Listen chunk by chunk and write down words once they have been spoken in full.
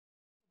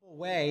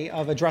way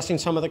of addressing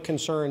some of the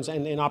concerns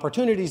and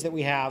opportunities that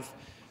we have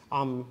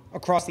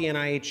across the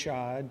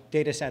NIH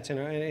data sets and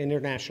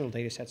international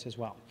data sets as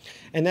well.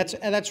 And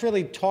that's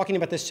really talking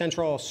about this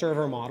central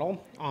server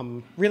model.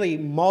 Really,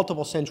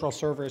 multiple central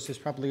servers is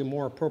probably a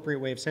more appropriate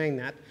way of saying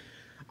that.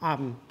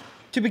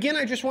 To begin,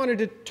 I just wanted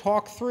to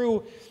talk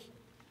through,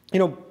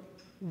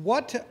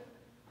 what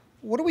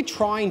are we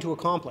trying to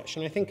accomplish?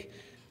 And I think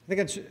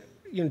it's,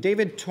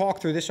 David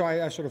talked through this, so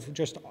I sort of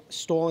just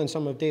stolen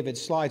some of David's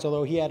slides,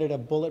 although he added a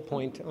bullet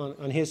point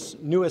on his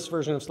newest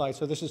version of slides,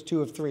 so this is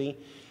 2 of 3.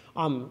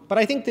 But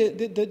I think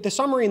the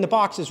summary in the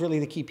box is really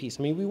the key piece.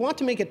 I mean, we want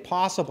to make it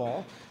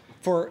possible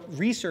for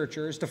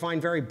researchers,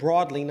 defined very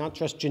broadly, not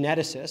just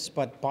geneticists,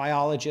 but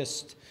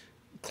biologists,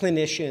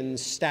 clinicians,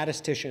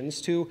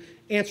 statisticians, to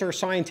answer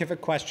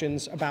scientific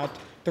questions about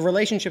the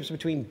relationships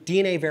between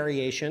DNA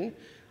variation,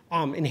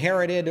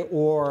 inherited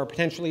or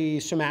potentially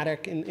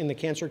somatic in the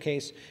cancer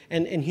case,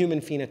 and human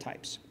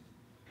phenotypes.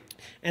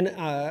 And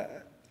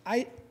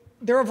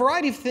there are a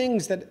variety of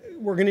things that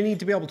we're going to need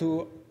to be able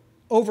to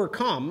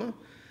overcome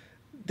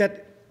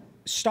that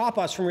stop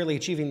us from really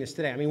achieving this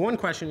today. I mean, one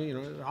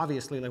question,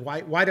 obviously, like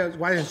why does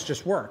this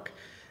just work?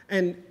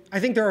 And I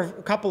think there are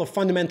a couple of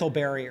fundamental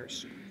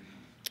barriers.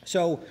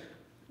 So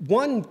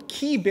one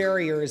key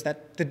barrier is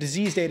that the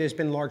disease data has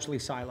been largely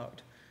siloed.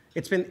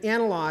 It's been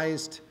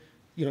analyzed,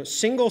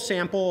 single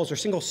samples or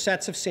single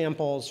sets of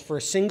samples for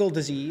a single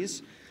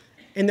disease,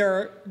 and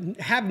there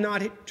have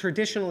not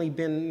traditionally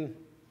been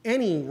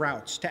any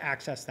routes to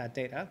access that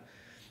data.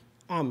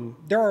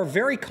 There are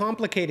very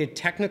complicated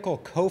technical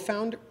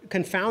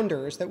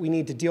confounders that we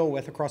need to deal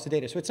with across the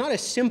data. So it's not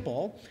as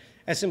simple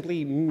as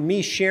simply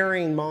me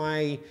sharing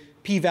my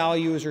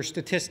p-values or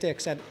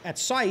statistics at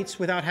sites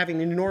without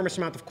having an enormous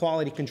amount of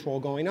quality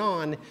control going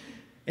on.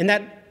 And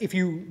that, if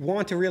you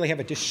want to really have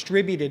a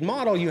distributed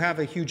model, you have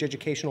a huge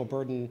educational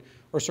burden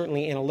or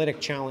certainly analytic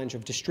challenge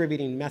of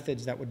distributing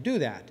methods that would do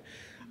that.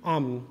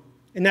 And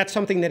that's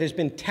something that has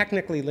been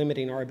technically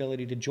limiting our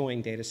ability to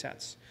join data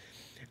sets.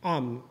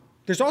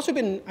 There's also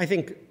been, I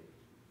think,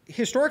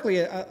 historically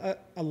a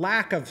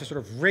lack of sort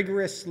of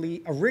rigorous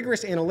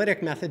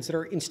analytic methods that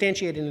are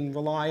instantiated in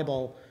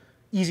reliable,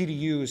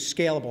 easy-to-use,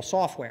 scalable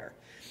software.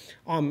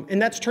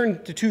 And that's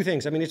turned to 2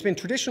 things. I mean, it's been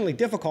traditionally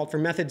difficult for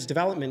methods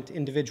development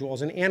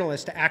individuals and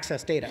analysts to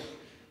access data.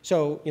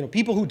 So,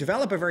 people who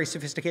develop a very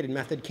sophisticated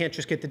method can't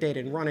just get the data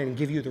and run it and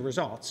give you the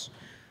results.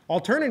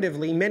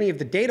 Alternatively, many of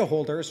the data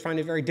holders find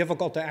it very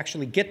difficult to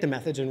actually get the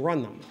methods and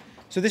run them.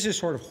 So this is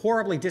sort of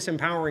horribly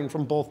disempowering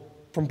from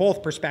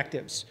both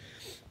perspectives.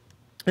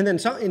 And then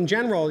in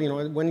general,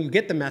 when you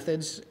get the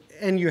methods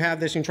and you have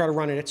this and try to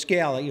run it at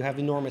scale, you have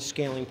enormous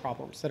scaling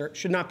problems that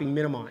should not be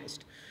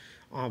minimized.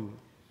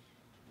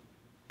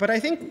 But I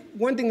think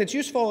one thing that's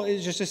useful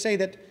is just to say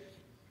that,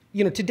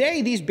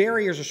 today these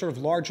barriers are sort of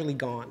largely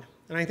gone.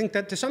 And I think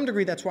that to some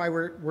degree that's why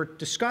we're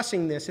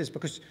discussing this, is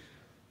because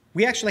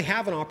we actually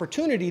have an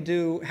opportunity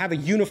to have a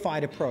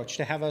unified approach,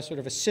 to have a sort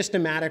of a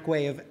systematic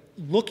way of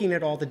looking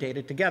at all the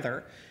data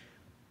together,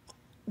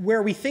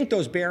 where we think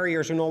those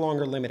barriers are no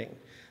longer limiting.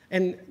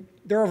 And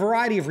there are a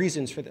variety of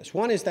reasons for this.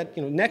 One is that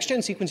next-gen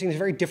sequencing is a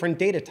very different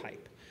data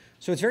type.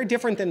 So it's very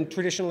different than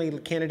traditionally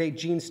candidate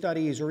gene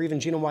studies or even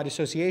genome-wide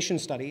association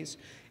studies.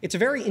 It's a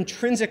very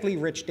intrinsically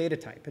rich data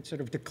type. It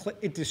sort of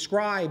it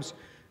describes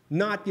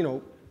not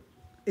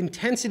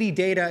intensity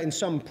data in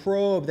some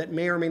probe that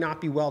may or may not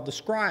be well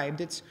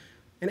described. It's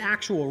an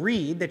actual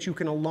read that you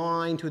can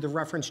align to the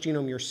reference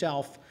genome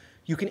yourself.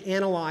 You can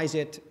analyze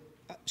it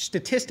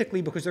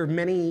statistically because there are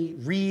many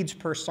reads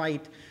per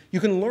site.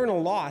 You can learn a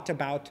lot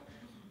about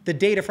the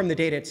data from the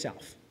data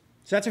itself.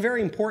 So that's a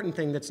very important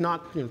thing that's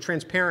not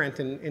transparent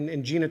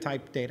in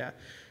genotype data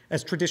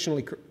as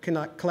traditionally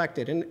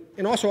collected.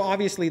 And also,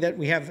 obviously, that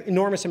we have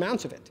enormous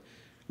amounts of it.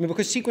 I mean,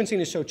 because sequencing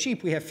is so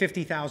cheap, we have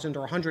 50,000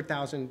 or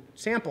 100,000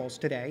 samples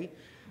today,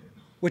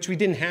 which we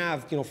didn't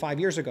have 5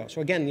 years ago.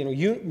 So again,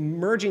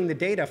 merging the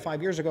data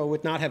 5 years ago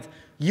would not have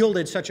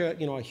yielded such a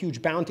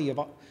huge bounty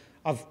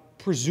of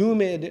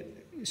presumed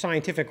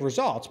scientific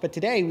results. But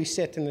today we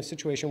sit in the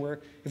situation where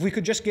if we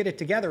could just get it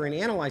together and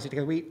analyze it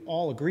together, we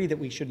all agree that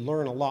we should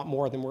learn a lot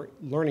more than we're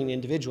learning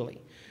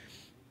individually.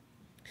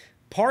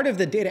 Part of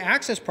the data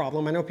access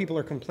problem, I know people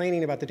are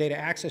complaining about the data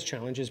access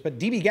challenges, but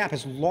dbGaP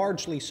has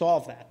largely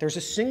solved that. There's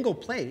a single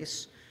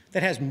place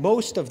that has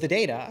most of the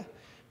data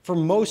for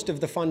most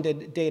of the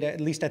funded data,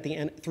 at least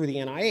through the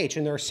NIH,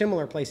 and there are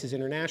similar places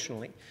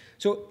internationally.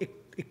 So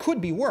it could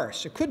be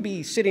worse. It could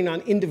be sitting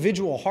on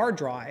individual hard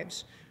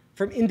drives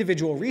from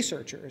individual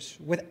researchers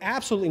with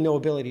absolutely no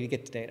ability to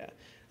get the data.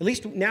 At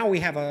least now we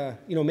have a,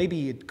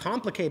 maybe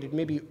complicated,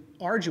 maybe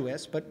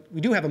arduous, but we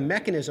do have a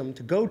mechanism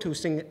to go to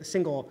a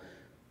single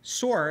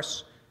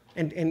source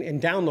and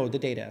download the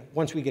data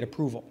once we get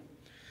approval.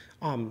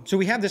 So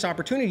we have this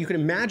opportunity. You can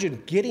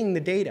imagine getting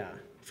the data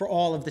for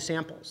all of the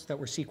samples that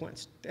were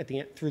sequenced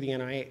through the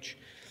NIH.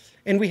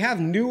 And we have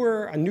a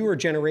newer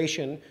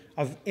generation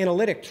of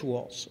analytic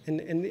tools.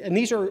 And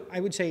these are,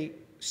 I would say,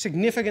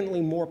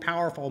 significantly more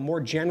powerful, more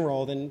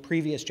general than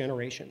previous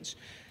generations.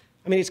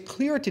 I mean, it's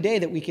clear today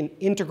that we can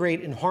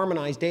integrate and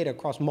harmonize data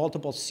across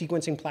multiple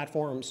sequencing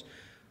platforms,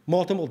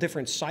 multiple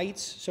different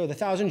sites. So the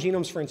 1,000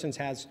 Genomes, for instance,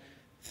 has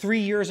 3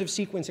 years of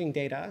sequencing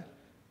data,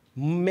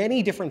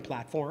 many different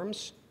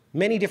platforms,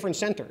 many different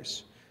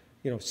centers.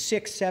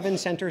 6, 7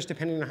 centers,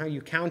 depending on how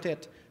you count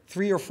it,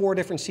 3 or 4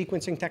 different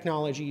sequencing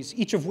technologies,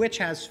 each of which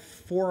has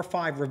 4 or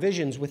 5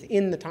 revisions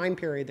within the time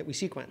period that we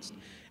sequenced.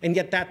 And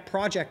yet that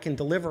project can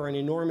deliver an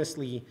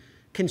enormously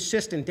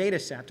consistent data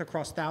set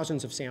across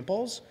thousands of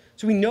samples.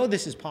 So we know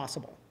this is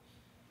possible.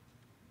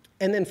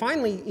 And then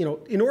finally,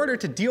 in order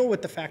to deal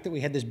with the fact that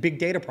we had this big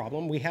data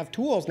problem, we have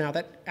tools now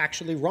that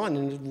actually run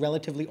in a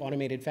relatively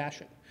automated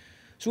fashion.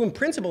 So in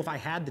principle, if I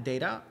had the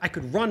data, I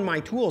could run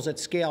my tools at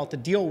scale to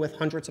deal with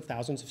hundreds of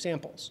thousands of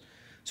samples.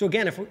 So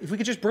again, if we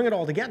could just bring it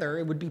all together,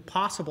 it would be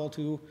possible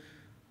to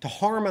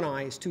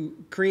harmonize, to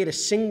create a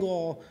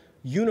single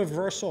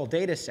universal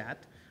data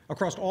set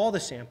across all the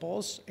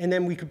samples, and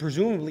then we could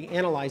presumably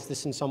analyze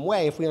this in some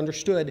way if we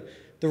understood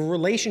the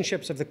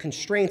relationships of the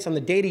constraints on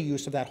the data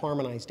use of that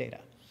harmonized data.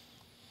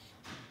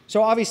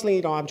 So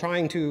obviously, I'm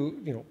trying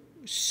to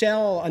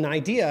sell an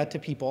idea to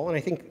people, and I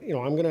think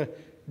I'm going to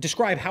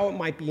describe how it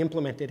might be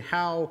implemented,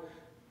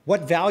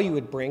 what value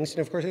it brings, and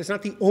of course, it's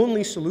not the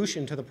only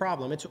solution to the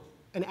problem. It's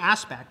an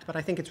aspect, but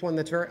I think it's one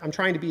that's I'm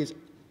trying to be as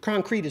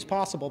concrete as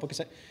possible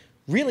because I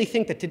really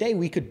think that today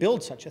we could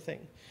build such a thing.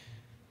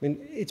 I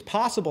mean, it's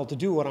possible to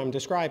do what I'm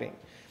describing.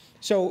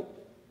 So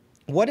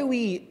what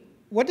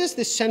does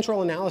this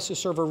central analysis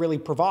server really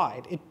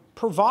provide? It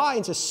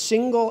provides a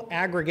single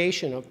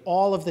aggregation of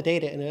all of the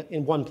data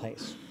in one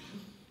place,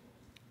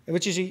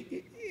 which is,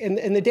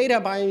 and the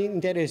data buying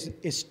data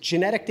is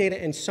genetic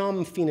data and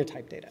some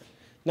phenotype data.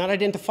 Not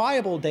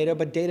identifiable data,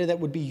 but data that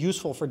would be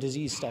useful for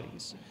disease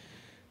studies.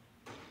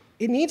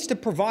 It needs to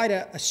provide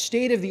a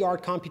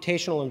state-of-the-art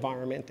computational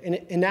environment and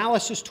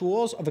analysis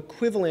tools of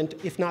equivalent,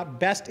 if not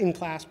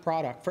best-in-class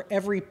product for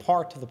every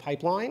part of the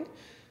pipeline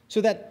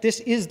so that this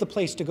is the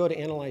place to go to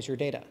analyze your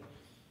data.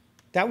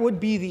 That would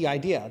be the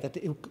idea, that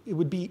it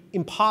would be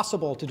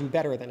impossible to do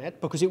better than it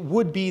because it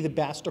would be the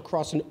best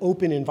across an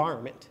open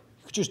environment.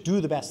 You could just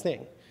do the best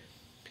thing.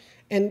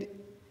 And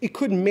it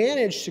could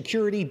manage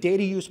security,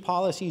 data use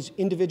policies,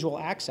 individual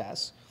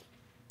access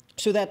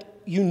so that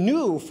you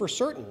knew for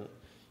certain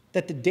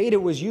that the data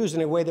was used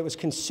in a way that was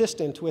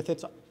consistent with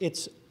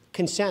its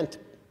consent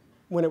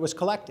when it was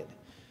collected.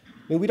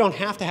 I mean, we don't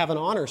have to have an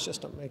honor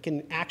system. It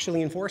can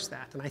actually enforce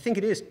that. And I think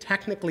it is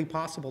technically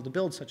possible to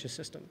build such a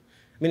system.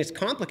 I mean, it's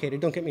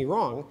complicated, don't get me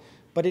wrong,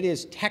 but it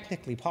is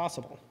technically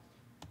possible.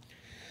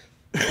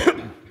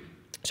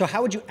 So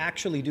how would you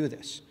actually do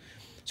this?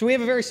 So we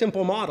have a very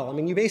simple model. I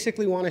mean, you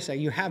basically want to say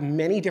you have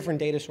many different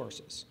data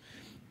sources.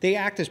 They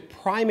act as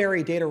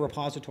primary data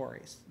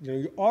repositories.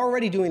 You're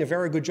already doing a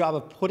very good job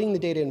of putting the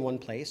data in one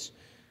place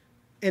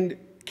and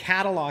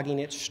cataloging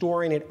it,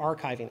 storing it,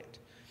 archiving it.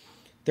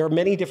 There are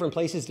many different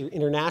places. There are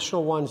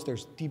international ones.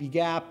 There's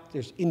dbGaP.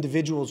 There's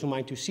individuals who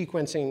might do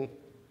sequencing.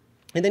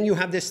 And then you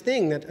have this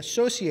thing that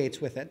associates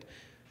with it,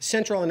 a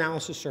central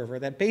analysis server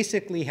that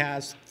basically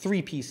has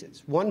 3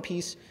 pieces. One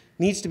piece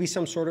needs to be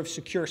some sort of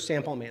secure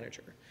sample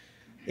manager.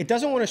 It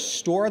doesn't want to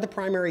store the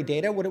primary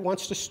data. What it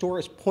wants to store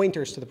is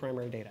pointers to the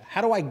primary data.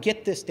 How do I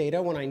get this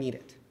data when I need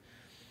it?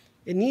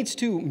 It needs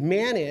to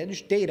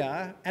manage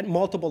data at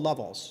multiple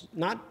levels,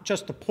 not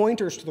just the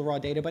pointers to the raw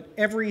data, but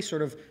every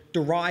sort of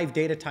derived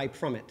data type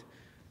from it.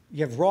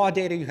 You have raw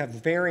data, you have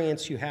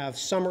variants, you have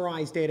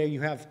summarized data,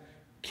 you have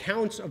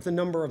counts of the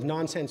number of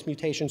nonsense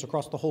mutations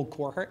across the whole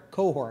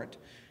cohort.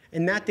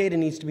 And that data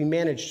needs to be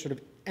managed sort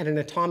of at an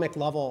atomic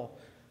level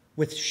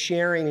with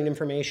sharing and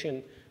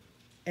information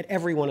at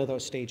every one of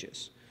those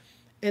stages.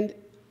 And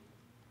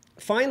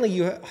finally,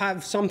 you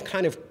have some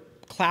kind of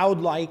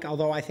cloud-like,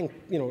 although I think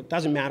it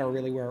doesn't matter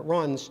really where it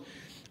runs,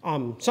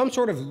 some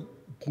sort of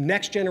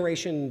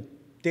next-generation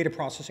data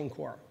processing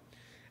core.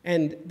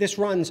 And this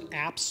runs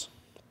apps,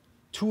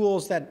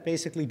 tools that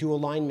basically do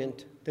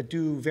alignment, that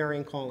do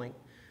variant calling,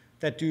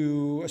 that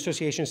do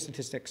association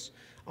statistics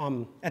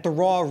at the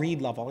raw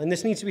read level. And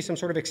this needs to be some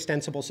sort of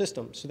extensible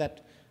system so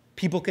that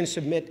people can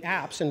submit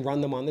apps and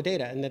run them on the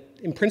data, and that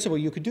in principle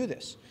you could do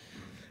this.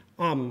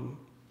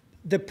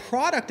 The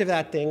product of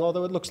that thing,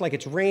 although it looks like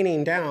it's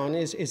raining down,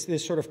 is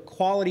this sort of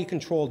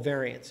quality-controlled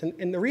variance.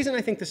 And the reason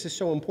I think this is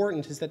so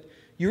important is that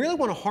you really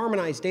want a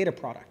harmonized data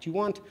product. You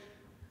want,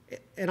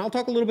 and I'll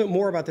talk a little bit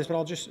more about this, but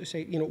I'll just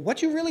say,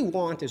 what you really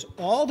want is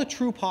all the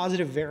true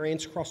positive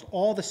variants across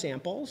all the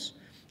samples.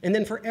 And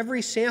then for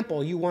every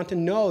sample, you want to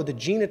know the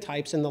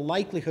genotypes and the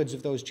likelihoods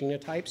of those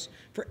genotypes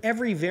for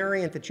every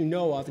variant that you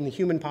know of in the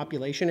human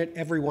population at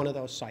every one of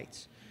those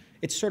sites.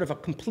 It's sort of a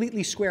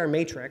completely square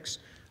matrix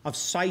of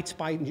sites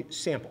by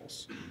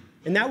samples.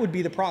 And that would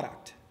be the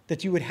product,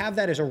 that you would have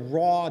that as a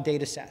raw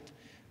data set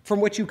from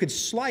which you could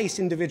slice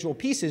individual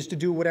pieces to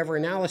do whatever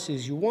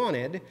analysis you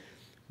wanted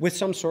with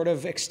some sort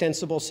of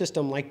extensible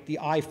system like the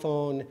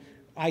iPhone,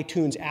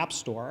 iTunes App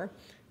Store,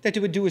 that it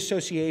would do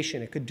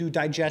association, it could do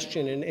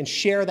digestion, and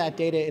share that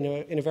data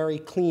in a very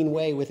clean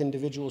way with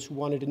individuals who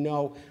wanted to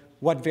know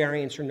what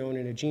variants are known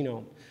in a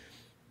genome.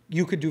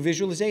 You could do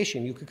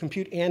visualization. You could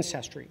compute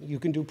ancestry. You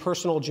can do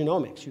personal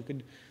genomics. You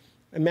could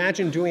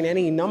imagine doing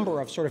any number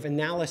of sort of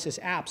analysis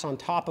apps on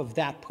top of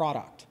that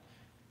product.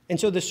 And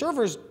so the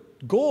server's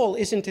goal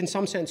isn't in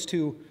some sense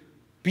to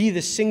be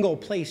the single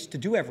place to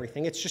do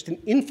everything. It's just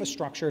an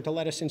infrastructure to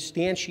let us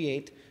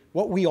instantiate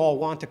what we all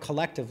want to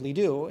collectively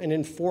do and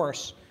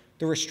enforce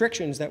the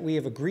restrictions that we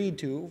have agreed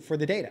to for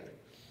the data.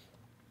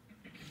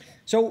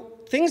 So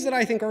things that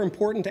I think are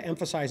important to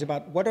emphasize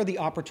about what are the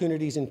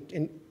opportunities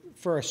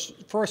for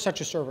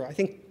such a server. I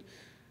think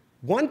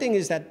one thing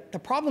is that the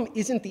problem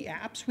isn't the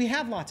apps. We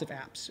have lots of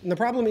apps. And the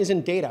problem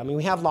isn't data. I mean,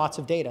 we have lots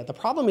of data. The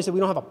problem is that we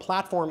don't have a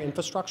platform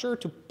infrastructure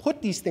to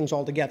put these things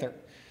all together.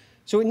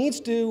 So we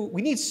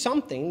need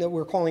something that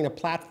we're calling a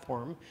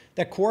platform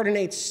that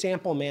coordinates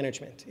sample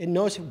management. It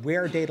knows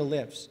where data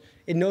lives.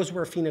 It knows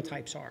where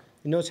phenotypes are.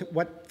 It knows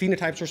what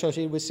phenotypes are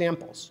associated with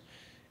samples.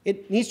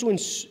 It needs to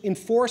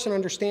enforce and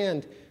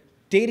understand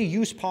data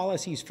use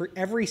policies for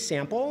every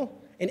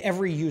sample and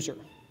every user.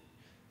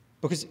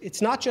 Because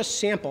it's not just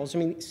samples. I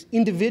mean,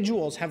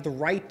 individuals have the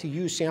right to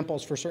use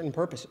samples for certain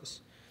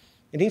purposes.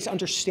 It needs to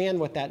understand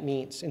what that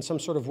means in some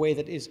sort of way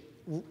that is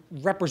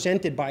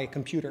represented by a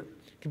computer,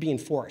 could be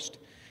enforced.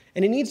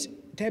 And it needs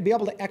to be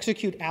able to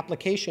execute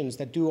applications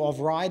that do a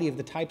variety of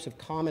the types of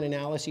common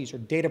analyses or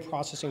data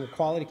processing or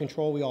quality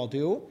control we all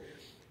do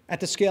at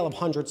the scale of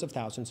hundreds of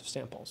thousands of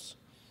samples.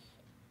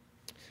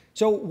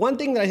 So one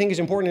thing that I think is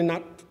important and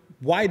not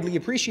widely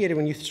appreciated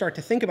when you start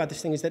to think about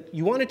this thing is that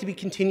you want it to be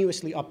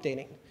continuously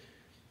updating.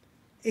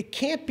 It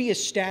can't be a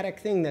static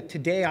thing that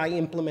today I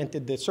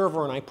implemented the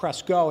server and I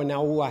press go and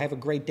now I have a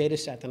great data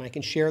set and I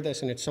can share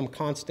this and it's some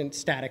constant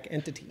static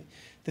entity.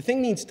 The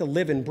thing needs to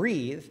live and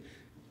breathe,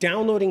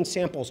 downloading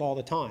samples all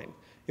the time.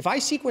 If I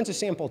sequence a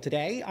sample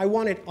today, I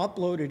want it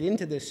uploaded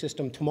into this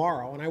system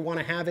tomorrow and I want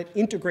to have it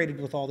integrated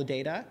with all the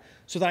data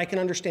so that I can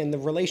understand the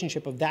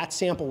relationship of that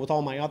sample with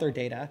all my other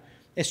data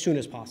as soon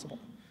as possible.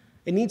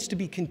 It needs to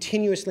be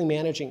continuously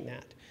managing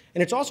that.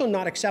 And it's also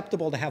not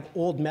acceptable to have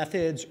old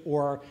methods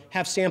or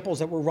have samples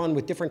that were run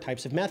with different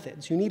types of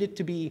methods. You need it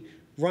to be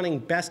running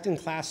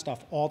best-in-class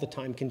stuff all the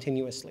time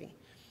continuously.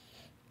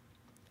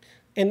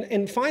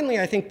 And finally,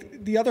 I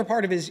think the other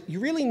part of it is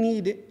you really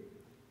need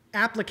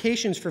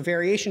applications for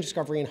variation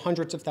discovery in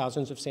hundreds of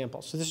thousands of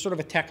samples. So this is sort of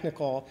a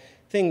technical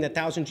thing that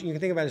you can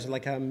think about it as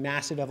like a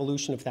massive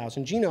evolution of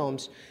 1,000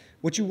 genomes.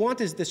 What you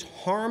want is this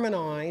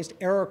harmonized,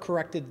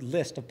 error-corrected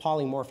list of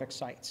polymorphic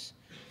sites.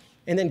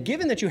 And then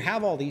given that you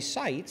have all these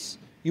sites,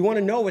 you want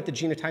to know what the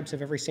genotypes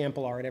of every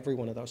sample are at every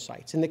one of those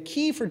sites. And the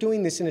key for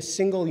doing this in a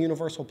single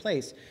universal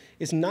place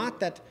is not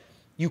that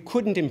you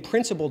couldn't in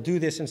principle do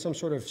this in some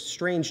sort of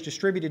strange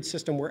distributed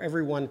system where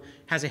everyone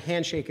has a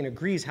handshake and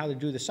agrees how to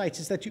do the sites.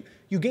 It's that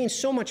you gain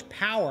so much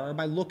power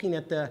by looking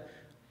at the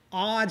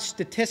odd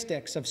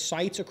statistics of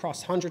sites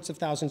across hundreds of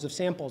thousands of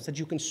samples that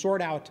you can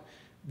sort out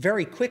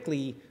very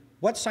quickly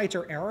what sites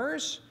are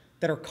errors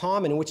that are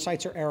common and which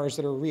sites are errors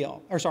that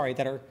are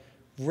that are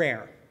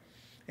rare.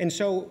 And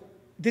so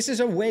this is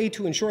a way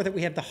to ensure that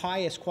we have the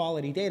highest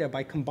quality data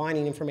by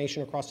combining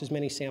information across as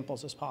many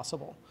samples as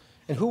possible.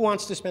 And who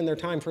wants to spend their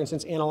time, for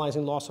instance,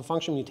 analyzing loss of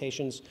function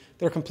mutations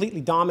that are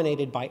completely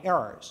dominated by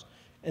errors?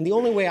 And the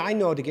only way I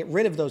know to get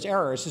rid of those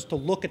errors is to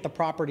look at the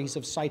properties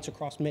of sites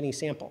across many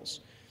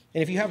samples.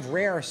 And if you have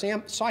rare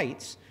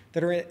sites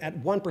that are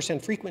at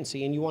 1%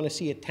 frequency and you want to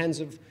see it tens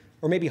of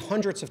or maybe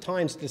hundreds of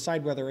times to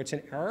decide whether it's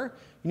an error,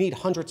 you need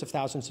hundreds of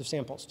thousands of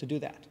samples to do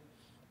that.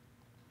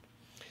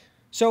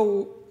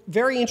 So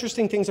very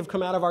interesting things have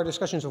come out of our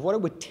discussions of what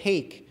it would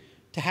take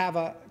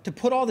to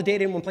put all the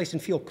data in one place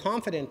and feel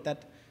confident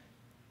that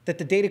the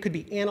data could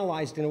be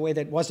analyzed in a way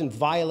that wasn't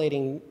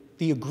violating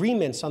the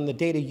agreements on the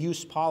data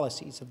use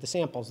policies of the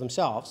samples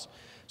themselves.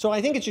 So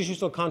I think it's just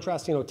useful to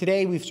contrast,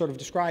 today we've sort of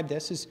described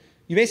this as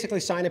you basically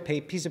sign a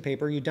piece of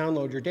paper, you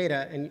download your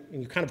data, and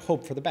you kind of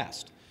hope for the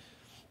best.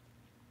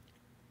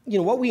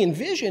 What we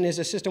envision is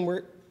a system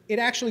where it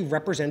actually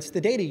represents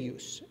the data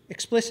use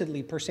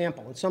explicitly per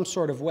sample in some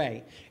sort of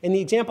way. And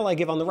the example I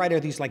give on the right are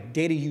these like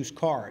data use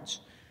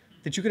cards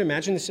that you could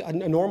imagine this, a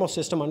normal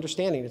system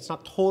understanding. It's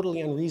not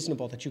totally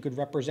unreasonable that you could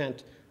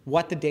represent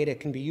what the data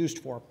can be used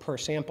for per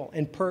sample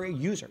and per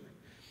user.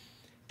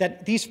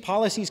 That these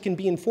policies can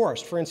be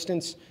enforced. For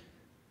instance,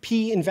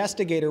 P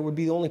investigator would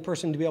be the only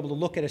person to be able to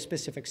look at a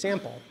specific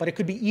sample, but it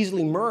could be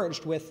easily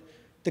merged with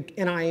the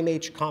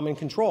NIMH common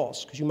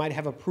controls, because you might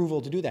have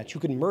approval to do that. You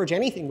can merge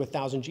anything with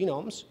 1,000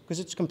 genomes because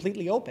it's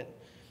completely open.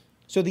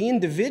 So the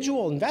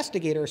individual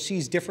investigator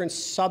sees different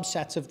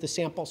subsets of the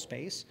sample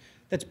space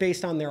that's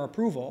based on their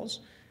approvals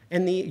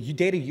and the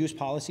data use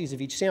policies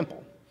of each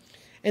sample.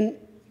 And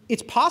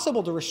it's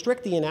possible to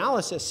restrict the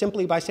analysis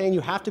simply by saying you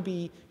have to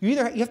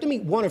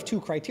meet one of two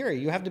criteria.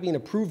 You have to be an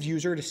approved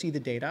user to see the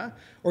data,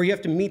 or you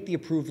have to meet the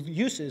approved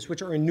uses,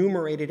 which are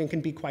enumerated and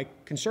can be quite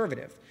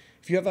conservative.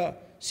 If you have a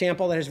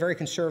sample that has very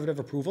conservative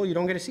approval, you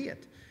don't get to see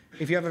it.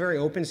 If you have a very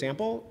open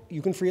sample, you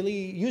can freely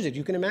use it.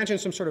 You can imagine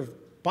some sort of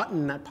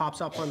button that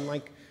pops up on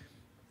like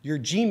your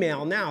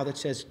Gmail now that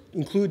says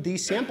include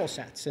these sample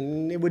sets,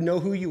 and it would know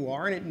who you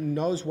are, and it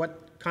knows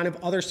what kind of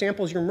other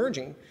samples you're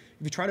merging.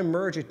 If you try to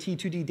merge a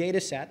T2D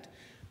data set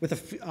with a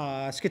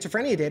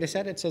schizophrenia data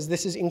set, it says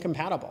this is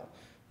incompatible.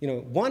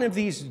 One of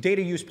these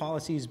data use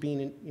policies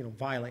being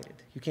violated.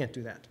 You can't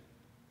do that.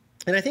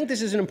 And I think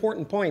this is an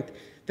important point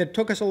that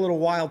took us a little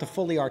while to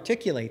fully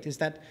articulate, is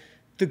that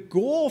the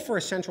goal for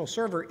a central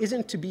server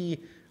isn't to be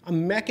a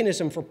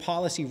mechanism for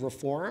policy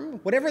reform,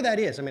 whatever that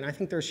is. I mean, I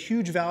think there's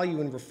huge value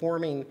in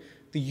reforming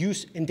the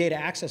use and data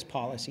access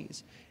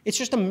policies. It's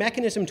just a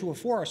mechanism to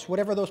enforce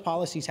whatever those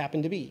policies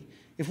happen to be.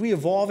 If we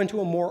evolve into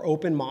a more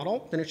open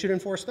model, then it should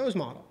enforce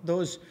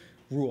those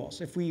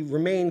rules. If we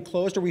remain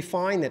closed or we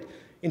find that,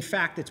 in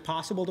fact, it's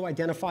possible to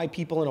identify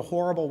people in a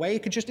horrible way,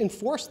 it could just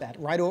enforce that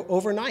right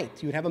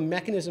overnight. You would have a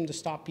mechanism to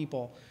stop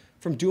people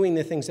from doing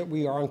the things that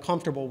we are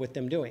uncomfortable with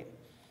them doing.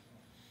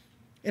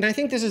 And I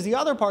think this is the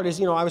other part is,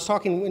 I was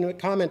talking in a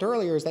comment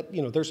earlier, is that,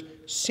 there's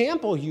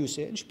sample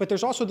usage, but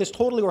there's also this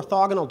totally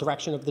orthogonal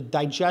direction of the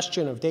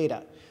digestion of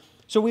data.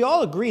 So we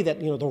all agree that,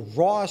 the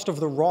rawest of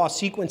the raw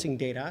sequencing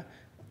data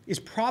is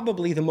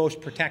probably the most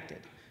protected.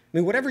 I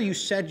mean, whatever you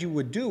said you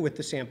would do with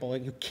the sample,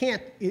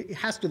 it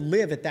has to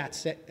live at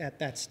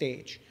that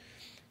stage.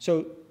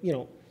 So,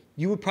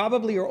 you would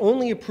probably are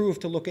only approved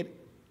to look at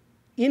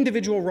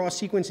individual raw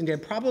sequencing data,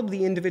 probably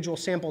the individual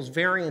samples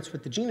variance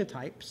with the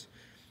genotypes,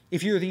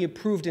 if you're the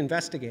approved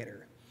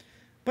investigator.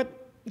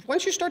 But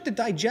once you start to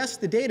digest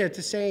the data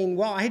to saying,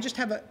 well, I just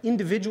have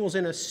individuals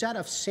in a set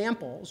of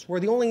samples where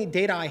the only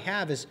data I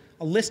have is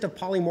a list of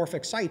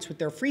polymorphic sites with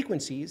their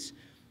frequencies,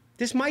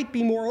 this might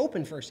be more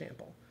open for a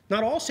sample.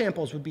 Not all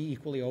samples would be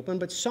equally open,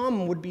 but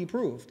some would be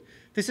approved.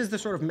 This is the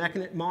sort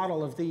of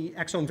model of the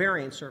exome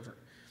variant server.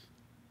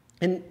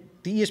 And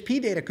the ESP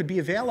data could be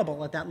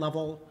available at that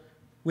level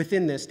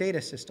within this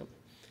data system.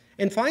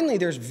 And finally,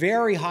 there's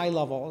very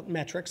high-level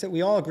metrics that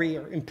we all agree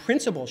are in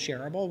principle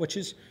shareable, which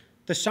is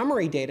the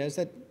summary data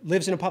that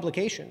lives in a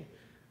publication.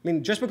 I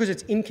mean, just because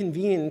it's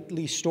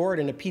inconveniently stored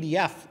in a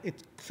PDF,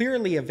 it's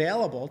clearly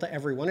available to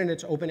everyone, and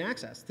it's open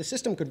access. The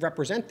system could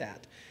represent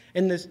that.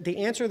 And the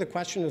answer to the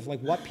question of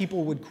what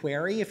people would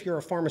query if you're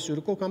a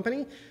pharmaceutical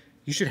company,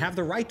 you should have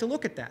the right to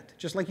look at that,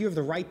 just like you have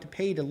the right to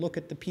pay to look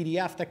at the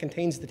PDF that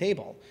contains the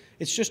table.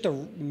 It's just a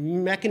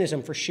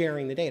mechanism for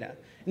sharing the data.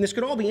 And this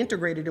could all be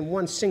integrated in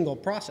one single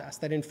process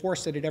that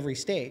enforced it at every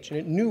stage, and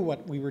it knew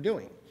what we were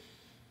doing.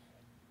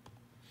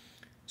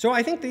 So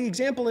I think the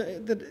example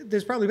that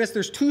is probably best,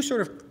 there's two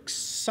sort of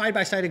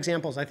side-by-side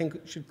examples I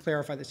think should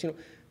clarify this.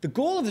 The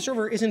goal of the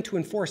server isn't to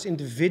enforce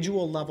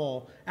individual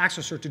level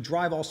access or to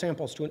drive all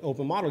samples to an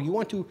open model. You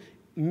want to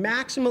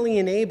maximally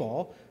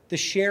enable the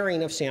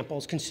sharing of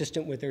samples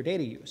consistent with their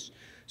data use.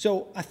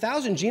 So a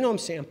 1,000 genome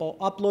sample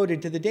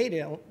uploaded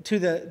to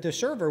the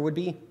server would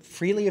be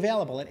freely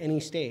available at any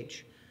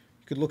stage.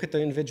 You could look at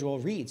the individual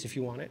reads if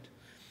you wanted.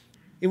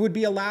 It would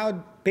be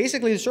allowed,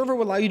 basically the server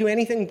would allow you to do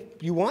anything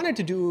you wanted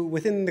to do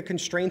within the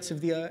constraints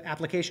of the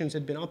applications that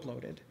had been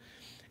uploaded.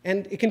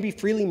 And it can be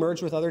freely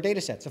merged with other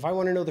data sets. If I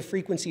want to know the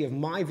frequency of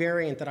my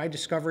variant that I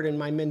discovered in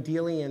my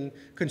Mendelian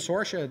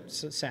consortia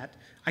set,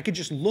 I could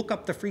just look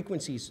up the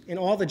frequencies and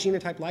all the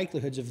genotype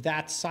likelihoods of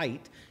that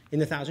site in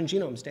the 1,000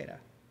 genomes data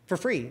for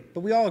free. But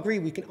we all agree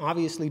we can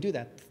obviously do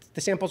that.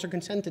 The samples are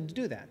consented to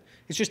do that.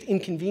 It's just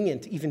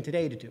inconvenient even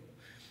today to do.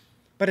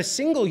 But a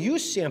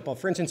single-use sample,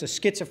 for instance, a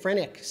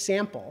schizophrenic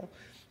sample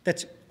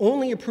that's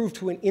only approved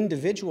to an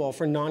individual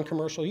for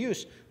non-commercial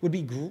use would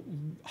be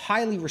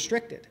highly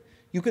restricted.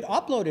 You could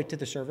upload it to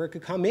the server, it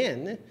could come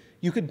in,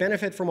 you could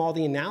benefit from all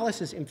the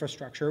analysis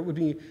infrastructure.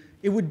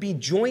 It would be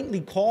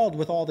jointly called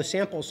with all the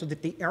samples so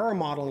that the error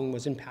modeling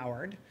was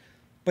empowered.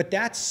 But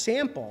that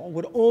sample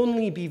would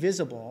only be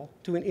visible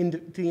to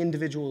the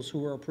individuals who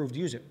were approved to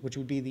use it, which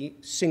would be the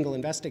single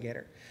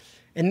investigator.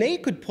 And they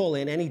could pull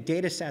in any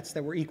data sets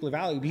that were equally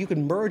valuable. You could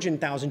merge in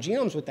 1,000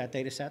 genomes with that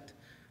data set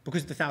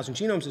because the 1,000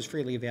 genomes is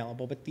freely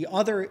available. But the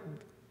other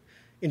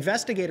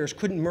investigators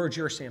couldn't merge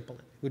your sample.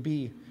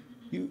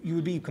 You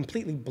would be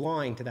completely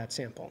blind to that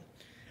sample.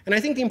 And I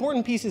think the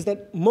important piece is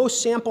that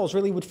most samples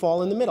really would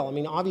fall in the middle. I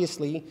mean,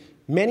 obviously,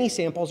 many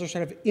samples are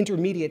sort of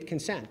intermediate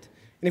consent.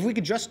 And if we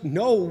could just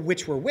know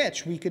which were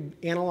which, we could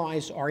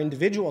analyze our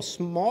individual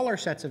smaller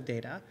sets of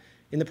data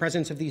in the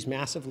presence of these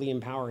massively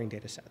empowering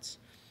data sets.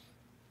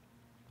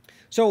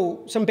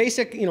 So some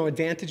basic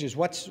advantages.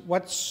 Why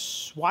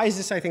is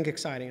this, I think,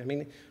 exciting? I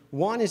mean,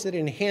 one is that it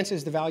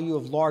enhances the value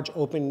of large,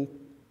 open,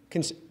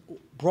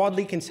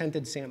 broadly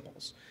consented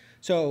samples.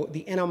 So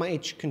the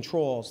NIH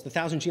controls, the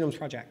 1,000 Genomes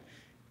Project.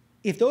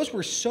 If those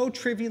were so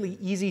trivially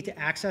easy to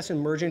access and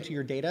merge into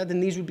your data, then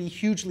these would be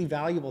hugely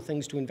valuable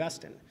things to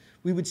invest in.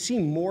 We would see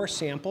more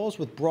samples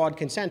with broad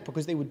consent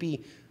because they would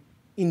be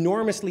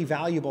enormously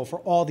valuable for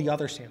all the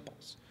other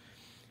samples.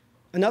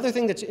 Another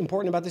thing that's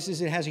important about this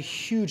is it has a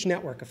huge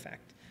network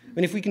effect. I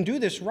mean, if we can do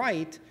this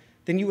right,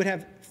 then you would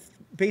have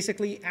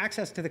basically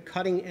access to the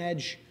cutting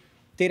edge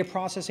data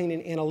processing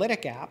and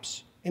analytic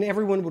apps, and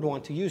everyone would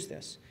want to use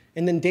this.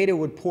 And then data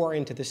would pour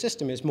into the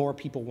system as more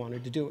people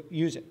wanted to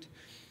use it.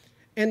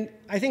 And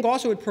I think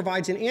also it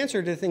provides an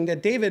answer to the thing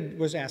that David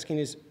was asking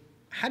is,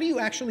 how do you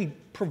actually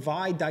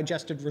provide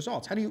digested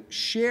results? How do you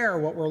share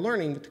what we're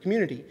learning with the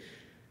community?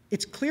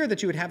 It's clear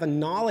that you would have a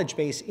knowledge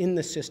base in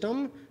the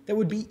system that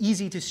would be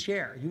easy to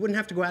share. You wouldn't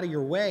have to go out of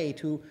your way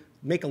to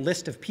make a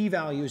list of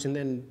p-values and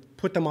then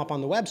put them up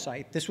on the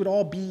website. This would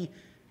all be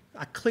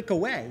a click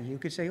away. You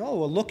could say, oh,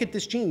 well, look at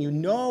this gene. You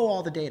know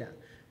all the data.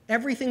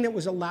 Everything that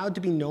was allowed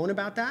to be known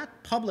about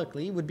that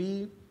publicly would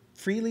be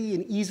freely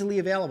and easily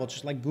available,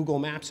 just like Google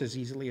Maps is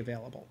easily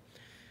available.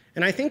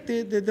 And I think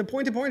the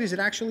point is it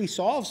actually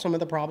solves some of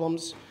the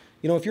problems.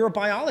 You know, if you're a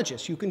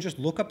biologist, you can just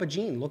look up a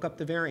gene, look up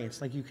the variants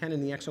like you can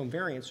in the exome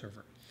variant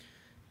server.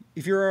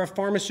 If you're a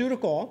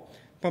pharmaceutical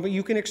company,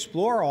 you can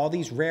explore all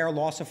these rare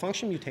loss of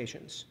function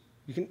mutations.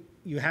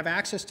 You have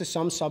access to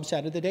some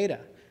subset of the data,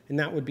 and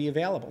that would be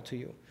available to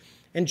you.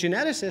 And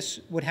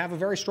geneticists would have a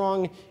very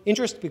strong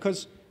interest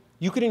because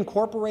you could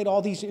incorporate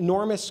all these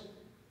enormous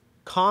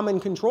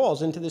common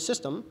controls into the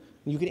system,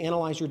 and you could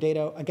analyze your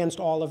data against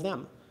all of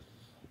them.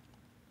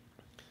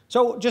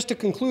 So just to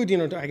conclude, you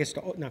know, I guess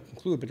to not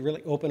conclude, but to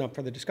really open up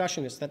for the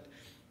discussion is that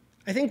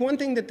I think one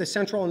thing that the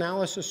central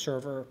analysis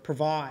server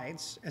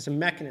provides as a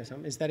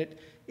mechanism is that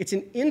it's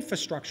an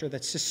infrastructure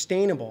that's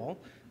sustainable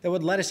that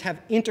would let us have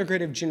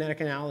integrative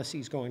genetic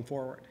analyses going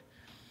forward.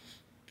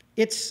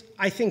 It's,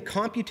 I think,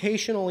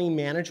 computationally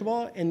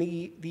manageable, and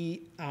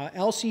the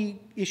LC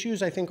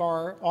issues, I think,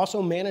 are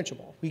also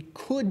manageable. We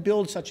could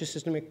build such a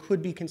system. It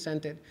could be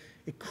consented.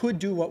 It could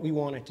do what we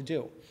want it to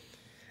do.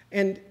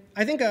 And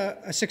I think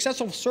a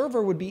successful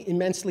server would be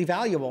immensely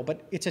valuable,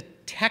 but it's a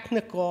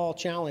technical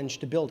challenge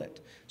to build it.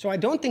 So I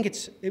don't think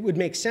it would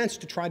make sense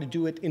to try to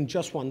do it in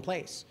just one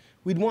place.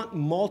 We'd want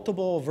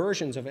multiple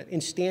versions of it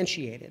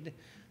instantiated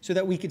so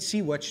that we could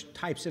see which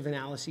types of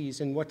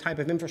analyses and what type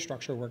of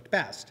infrastructure worked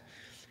best.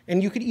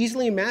 And you could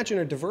easily imagine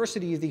a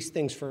diversity of these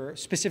things for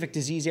specific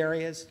disease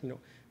areas. You know,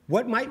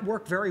 what might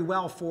work very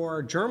well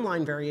for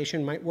germline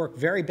variation might work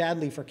very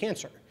badly for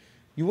cancer.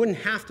 You wouldn't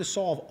have to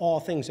solve all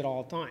things at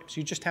all times.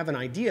 You just have an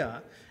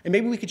idea, and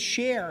maybe we could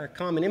share a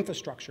common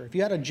infrastructure. If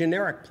you had a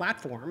generic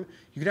platform,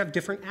 you could have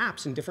different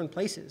apps in different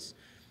places.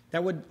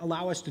 That would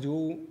allow us to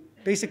do,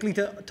 basically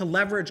to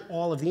leverage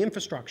all of the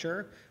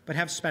infrastructure, but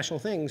have special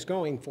things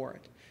going for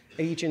it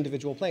at each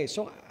individual place.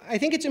 So I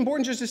think it's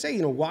important just to say,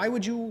 you know, why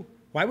would you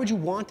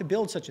want to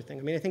build such a thing?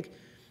 I mean, I think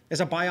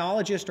as a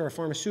biologist or a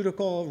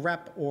pharmaceutical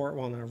rep, or,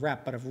 well, not a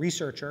rep, but a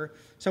researcher,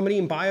 somebody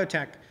in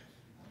biotech,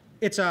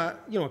 it's a,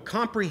 you know, a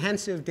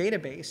comprehensive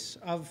database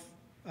of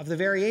the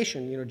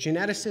variation. You know,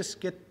 geneticists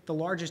get the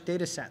largest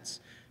data sets.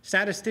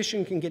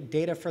 Statistician can get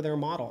data for their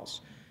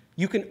models.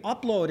 You can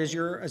upload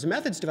as a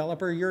methods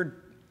developer your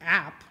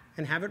app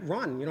and have it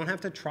run. You don't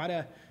have to try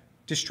to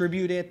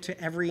distribute it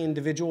to every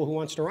individual who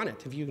wants to run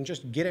it. If you can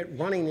just get it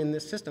running in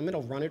this system,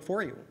 it'll run it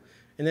for you.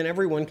 And then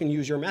everyone can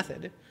use your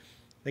method.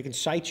 They can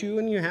cite you,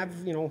 and you have,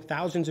 you know,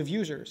 thousands of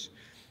users.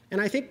 And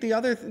I think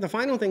the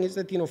final thing is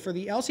that, you know, for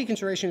the LC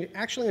consideration, it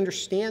actually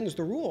understands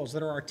the rules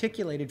that are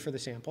articulated for the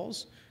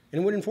samples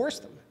and would enforce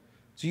them.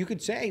 So you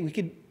could say, we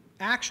could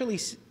actually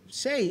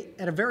say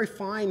at a very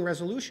fine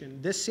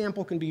resolution, this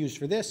sample can be used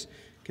for this,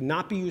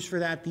 cannot be used for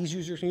that, these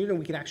users can use it, and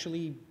we could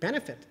actually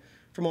benefit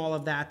from all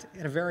of that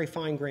at a very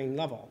fine-grained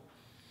level.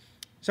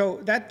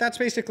 So that's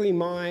basically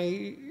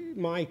my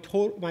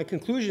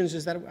conclusions,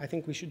 is that I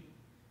think we should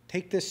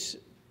take this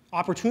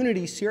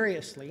opportunity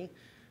seriously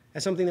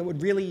as something that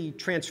would really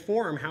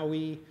transform how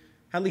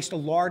at least a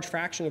large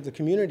fraction of the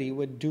community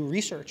would do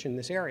research in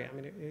this area. I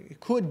mean, it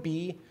could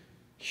be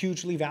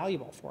hugely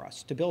valuable for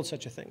us to build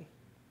such a thing.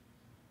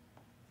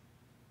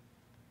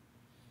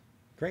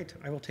 Great,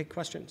 I will take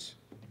questions.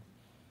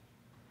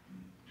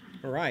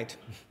 All right,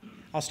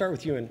 I'll start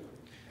with Ewan.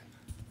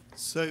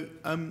 So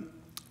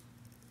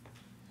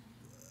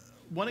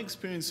one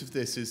experience of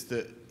this is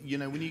that, you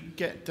know, when you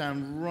get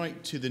down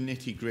right to the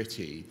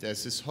nitty-gritty,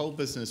 there's this whole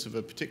business of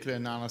a particular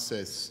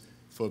analysis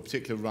for a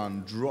particular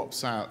run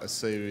drops out a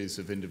series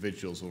of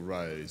individuals or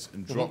rows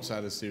and drops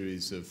out a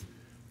series of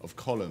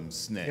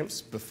columns,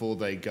 SNPs, before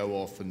they go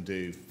off and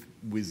do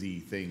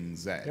whizzy thing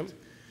Z.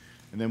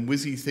 And then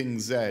whizzy thing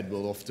Z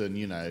will often,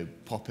 you know,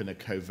 pop in a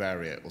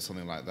covariate or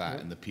something like that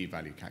in the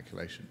p-value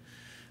calculation.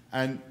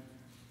 And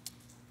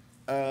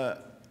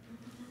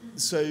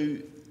so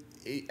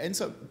it ends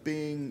up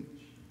being,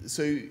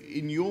 so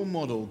in your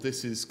model,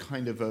 this is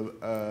kind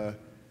of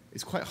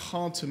it's quite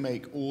hard to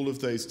make all of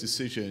those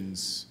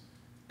decisions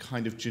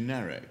kind of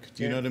generic.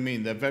 Do you know what I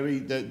mean?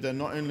 They're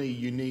not only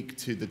unique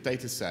to the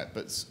data set,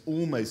 but it's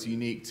almost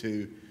unique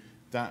to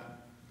that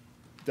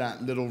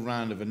little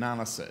round of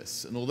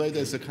analysis. And although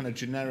there's a kind of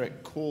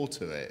generic core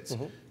to it,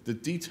 the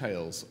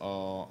details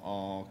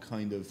are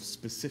kind of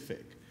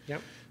specific.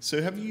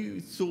 So have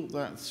you thought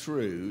that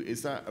through?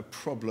 Is that a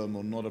problem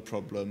or not a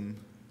problem?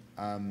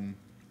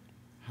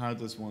 How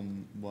does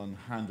one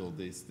handle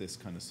this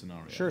kind of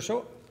scenario? Sure.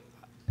 So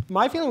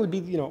my feeling would be,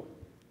 you know,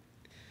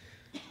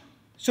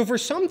 so for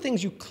some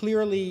things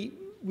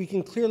we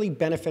can clearly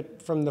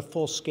benefit from the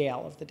full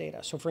scale of the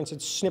data. So for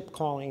instance, SNP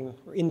calling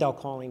or indel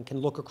calling can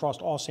look across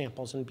all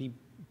samples and be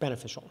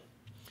beneficial.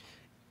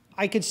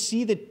 I could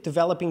see that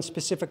developing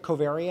specific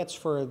covariates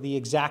for the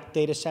exact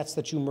data sets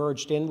that you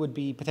merged in would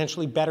be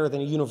potentially better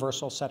than a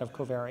universal set of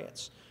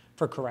covariates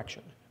for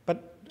correction.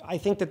 But I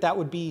think that that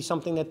would be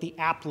something that the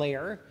app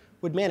layer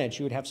would manage.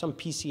 You would have some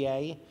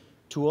PCA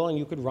tool, and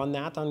you could run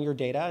that on your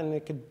data, and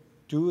it could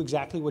do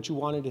exactly what you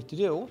wanted it to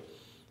do.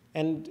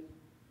 And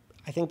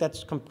I think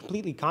that's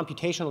completely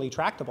computationally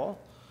tractable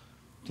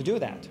to do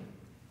that.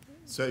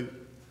 So,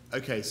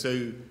 okay,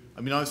 so I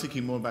mean, I was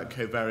thinking more about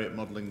covariate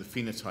modeling the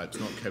phenotypes,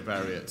 not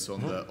covariates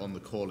on the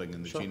calling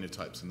and the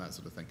genotypes and that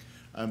sort of thing.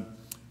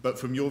 But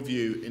from your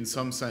view, in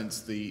some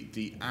sense,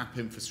 the app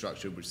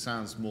infrastructure, which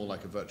sounds more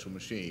like a virtual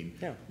machine,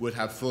 would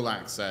have full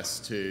access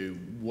to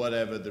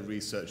whatever the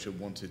researcher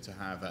wanted to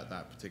have at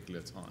that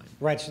particular time.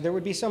 Right. So there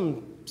would be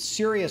some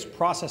serious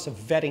process of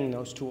vetting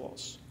those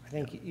tools. I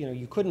think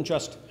you couldn't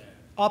just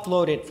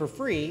upload it for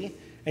free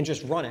and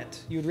just run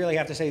it. You'd really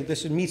have to say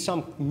this would meet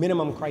some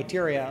minimum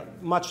criteria,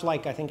 much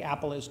like I think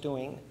Apple is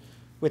doing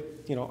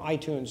with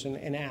iTunes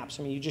and apps.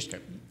 I mean, you just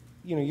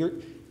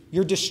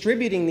you're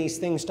distributing these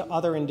things to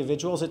other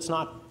individuals. It's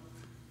not,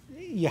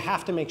 you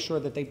have to make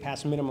sure that they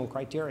pass minimum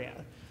criteria.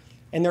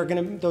 And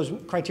those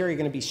criteria are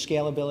going to be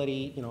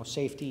scalability,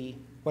 safety,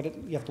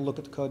 you have to look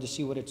at the code to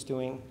see what it's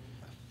doing,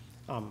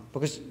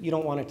 because you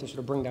don't want it to sort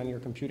of bring down your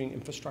computing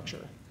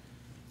infrastructure.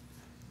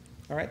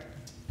 All right?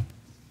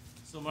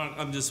 So Mark,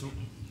 I'm just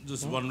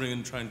wondering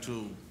and trying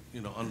to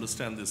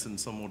understand this in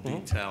some more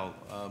detail.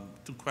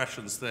 Two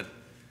questions that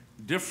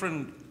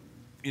different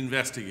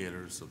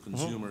investigators or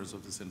consumers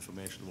of this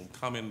information will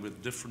come in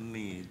with different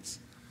needs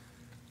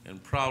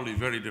and probably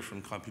very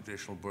different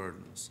computational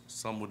burdens.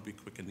 Some would be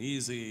quick and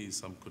easy,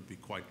 some could be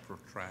quite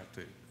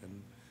protracted. And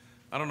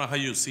I don't know how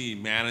you see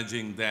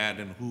managing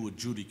that and who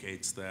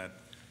adjudicates that,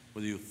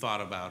 whether you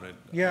thought about it.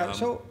 Yeah,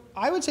 so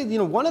I would say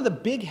one of the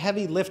big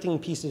heavy lifting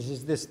pieces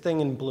is this thing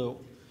in blue.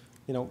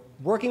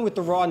 Working with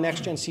the raw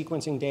next-gen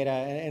sequencing data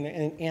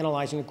and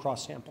analyzing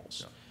across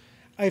samples.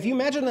 Yeah. If you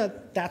imagine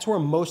that that's where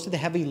most of the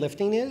heavy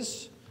lifting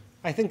is,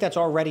 I think that's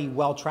already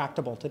well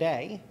tractable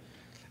today.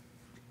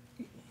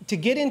 To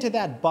get into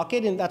that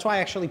bucket, and that's why I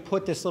actually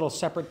put this little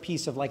separate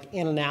piece of like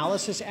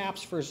analysis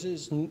apps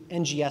versus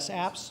NGS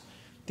apps.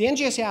 The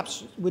NGS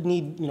apps would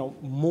need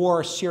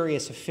more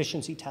serious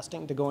efficiency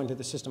testing to go into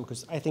the system,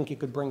 because I think it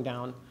could bring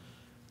down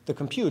the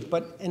compute.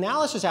 But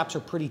analysis apps are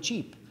pretty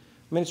cheap.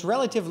 I mean, it's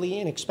relatively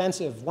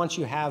inexpensive once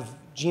you have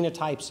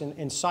genotypes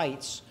and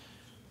sites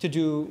to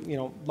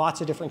do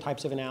lots of different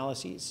types of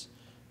analyses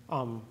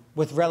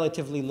with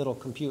relatively little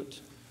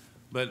compute.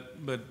 But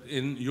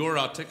in your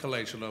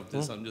articulation of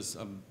this, I'm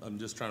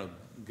just trying to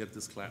get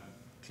this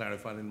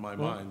clarified in my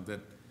mind that,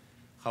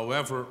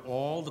 however,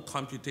 all the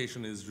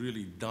computation is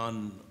really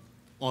done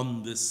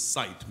on this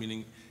site.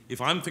 Meaning, if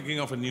I'm thinking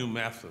of a new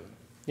method,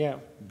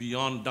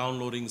 beyond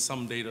downloading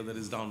some data that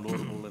is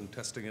downloadable and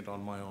testing it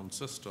on my own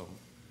system,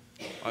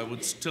 I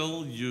would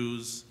still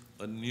use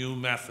a new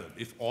method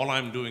if all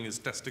I'm doing is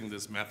testing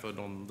this method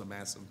on the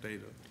massive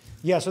data.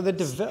 Yeah, so the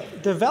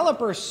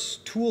developer's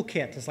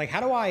toolkit is like,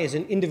 how do I, as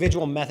an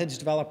individual methods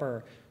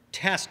developer,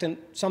 test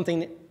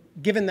something,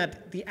 given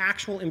that the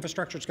actual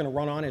infrastructure it's going to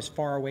run on is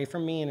far away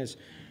from me and is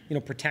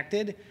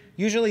protected?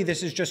 Usually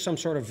this is just some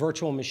sort of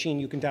virtual machine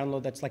you can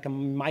download that's like a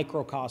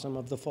microcosm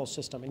of the full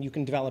system, and you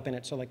can develop in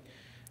it. So like,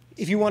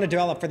 if you want to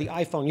develop for the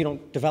iPhone, you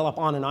don't develop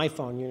on an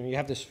iPhone. You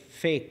have this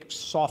fake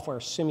software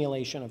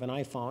simulation of an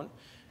iPhone,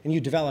 and you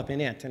develop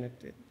in it, and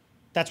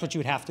that's what you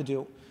would have to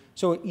do.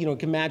 So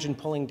imagine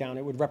pulling down,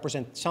 it would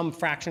represent some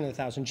fraction of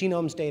 1,000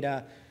 genomes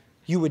data.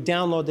 You would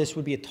download this,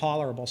 would be a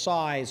tolerable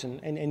size,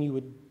 and you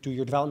would do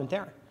your development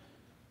there.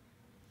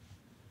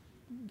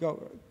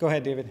 Go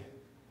ahead, David.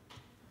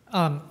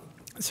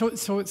 So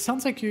it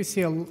sounds like you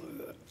see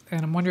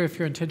and I'm wondering if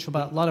you're intentional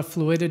about a lot of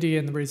fluidity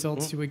in the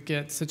results you would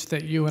get, such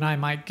that you and I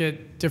might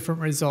get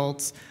different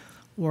results,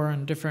 or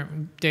on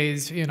different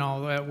days,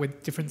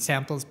 with different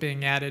samples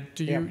being added.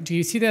 Do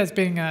you see that as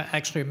being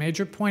actually a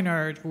major point,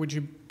 or would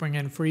you bring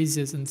in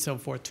freezes and so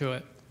forth to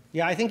it?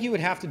 Yeah, I think you would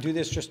have to do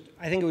this.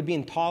 I think it would be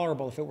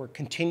intolerable if it were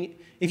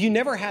if you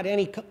never had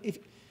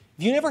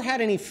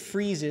any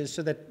freezes,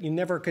 so that you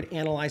never could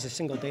analyze a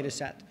single data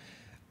set.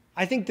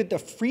 I think that the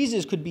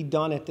freezes could be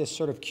done at this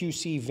sort of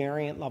QC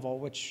variant level,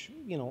 which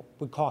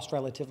would cost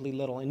relatively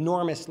little.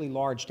 Enormously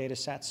large data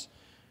sets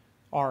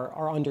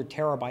are under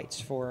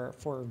terabytes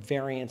for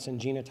variants and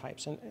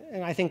genotypes,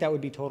 and I think that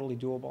would be totally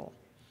doable.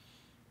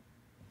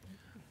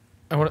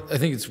 I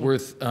think it's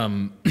worth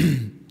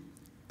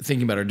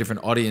thinking about our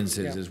different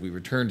audiences as we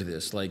return to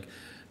this. Like,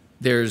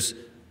 there's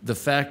the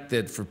fact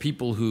that for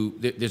people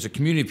there's a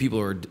community of people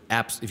who are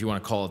apps, if you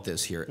want to call it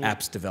this here,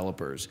 apps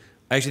developers.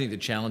 I actually think the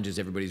challenges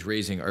everybody's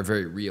raising are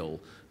very real.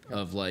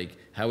 Of like,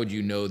 how would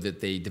you know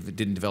that they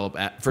didn't develop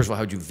first of all,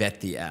 how would you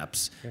vet the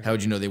apps? How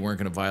would you know they weren't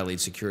going to violate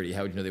security?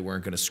 How would you know they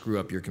weren't going to screw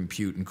up your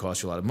compute and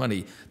cost you a lot of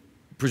money?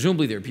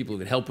 Presumably there are people who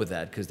could help with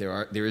that, because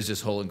there is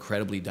this whole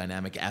incredibly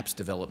dynamic apps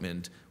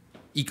development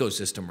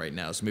ecosystem right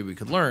now, so maybe we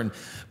could learn.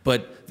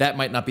 But that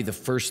might not be the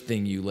first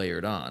thing you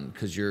layered on,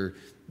 because your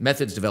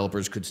methods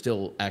developers could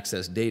still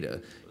access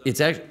data.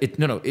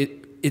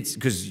 it's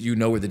because you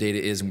know where the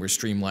data is and we're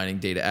streamlining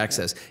data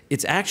access.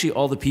 It's actually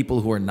all the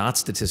people who are not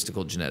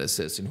statistical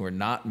geneticists and who are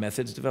not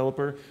methods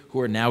developer who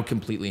are now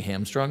completely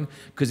hamstrung.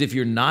 Because if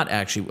you're not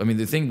actually, I mean,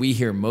 the thing we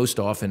hear most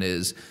often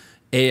is,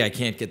 A, I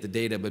can't get the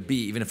data, but B,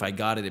 even if I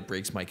got it, it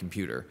breaks my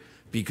computer.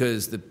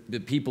 Because the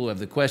people who have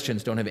the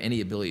questions don't have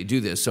any ability to do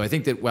this. So I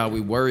think that while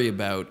we worry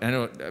about, I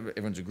know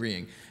everyone's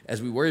agreeing,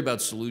 as we worry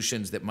about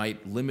solutions that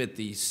might limit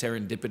the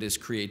serendipitous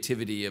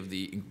creativity of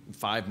the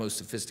 5 most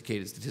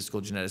sophisticated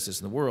statistical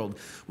geneticists in the world,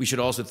 we should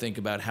also think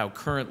about how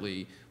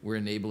currently we're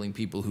enabling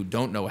people who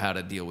don't know how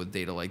to deal with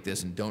data like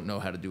this and don't know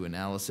how to do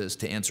analysis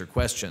to answer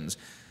questions,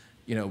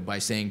 you know, by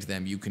saying to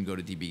them, you can go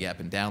to dbGaP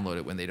and download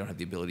it when they don't have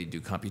the ability to do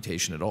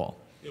computation at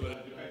all. Yeah, but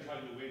it depends how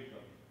you weight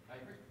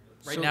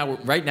them.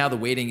 Right now, the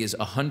weighting is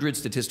 100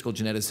 statistical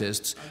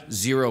geneticists,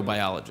 0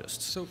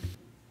 biologists.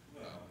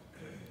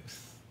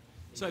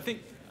 So I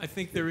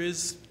think there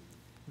is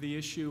the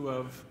issue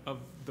of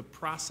the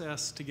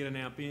process to get an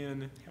app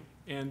in,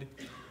 and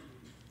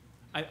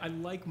I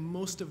like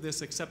most of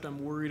this, except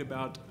I'm worried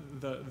about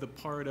the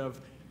part of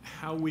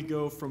how we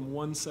go from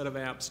one set of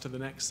apps to the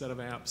next set of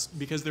apps,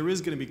 because there is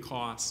going to be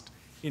cost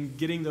in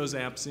getting those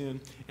apps in.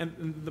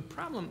 And the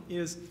problem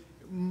is,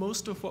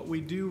 most of what we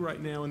do right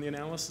now in the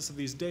analysis of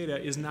these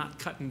data is not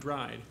cut and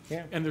dried.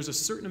 Yeah. And there's a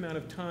certain amount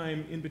of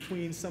time in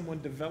between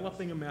someone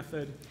developing a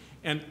method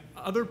and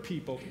other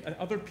people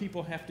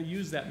have to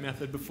use that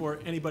method before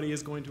anybody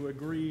is going to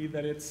agree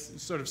that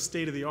it's sort of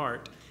state of the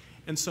art.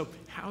 And so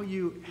how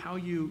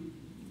you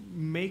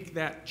make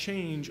that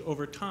change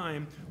over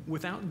time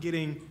without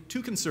getting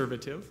too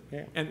conservative,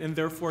 yeah, and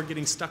therefore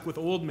getting stuck with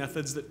old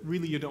methods that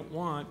really you don't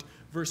want,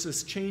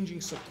 versus changing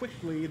so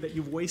quickly that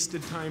you've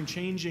wasted time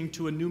changing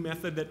to a new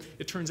method that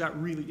it turns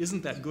out really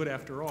isn't that good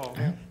after all.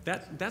 Yeah.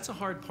 That's a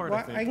hard part,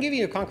 I think. I can give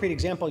you a concrete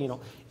example. You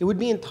know, it would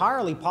be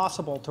entirely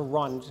possible to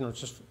run, you know,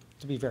 just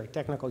to be very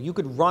technical, you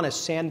could run a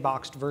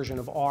sandboxed version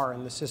of R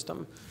in the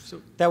system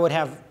that would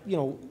have, you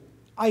know,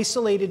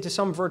 isolated to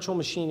some virtual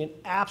machine.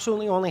 It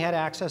absolutely only had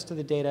access to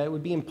the data. It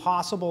would be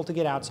impossible to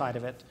get outside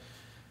of it,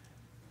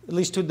 at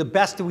least to the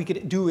best that we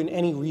could do in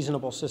any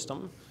reasonable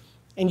system.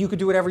 And you could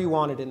do whatever you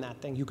wanted in that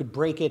thing. You could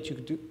break it. You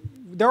could do.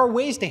 There are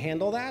ways to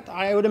handle that.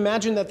 I would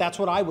imagine that that's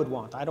what I would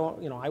want. I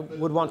don't, you know, I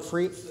would want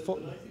free.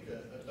 But I think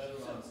a better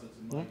answer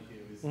to Mike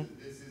here is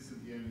that this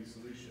isn't the only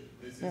solution.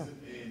 This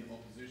isn't in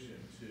opposition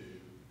to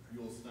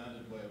your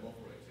standard way of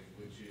operating,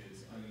 which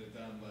is I'm going to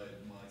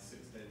download my 6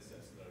 data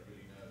sets that I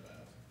really know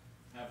about,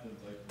 have them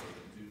locally,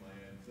 and do my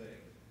own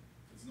thing.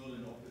 It's not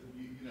an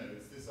you know,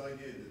 it's this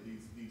idea that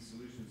these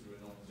solutions are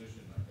in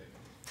opposition. I think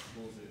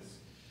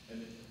causes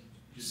and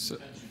tension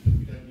that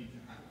we don't need to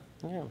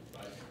have. Yeah.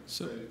 Right?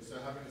 So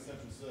having a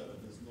central server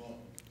does not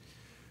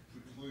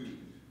preclude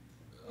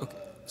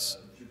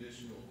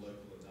traditional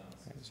local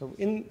analysis. So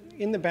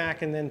in the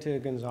back, and then to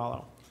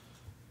Gonzalo.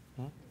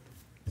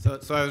 So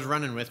I was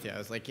running with you. I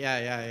was like,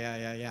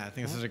 yeah. I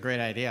think this is a great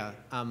idea.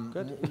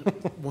 Good.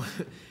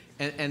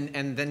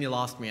 and then you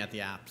lost me at the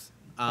apps.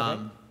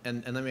 Okay.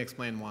 And let me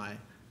explain why.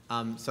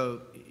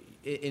 So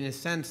in a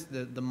sense,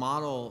 the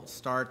model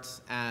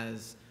starts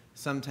as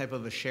some type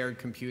of a shared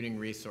computing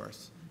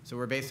resource. So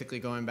we're basically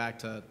going back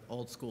to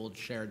old school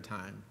shared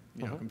time,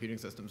 you know, computing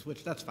systems,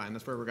 which that's fine.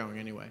 That's where we're going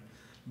anyway.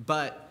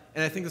 And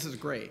I think this is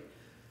great.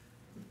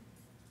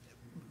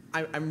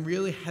 I'm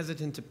really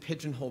hesitant to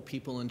pigeonhole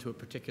people into a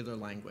particular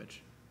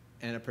language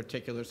and a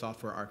particular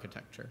software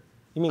architecture.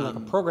 You mean like a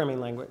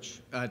programming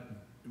language?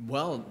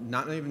 Well,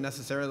 not even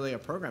necessarily a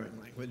programming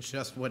language,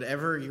 just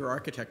whatever your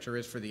architecture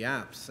is for the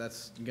apps,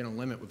 that's going to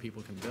limit what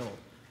people can build.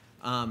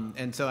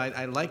 And so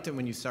I liked it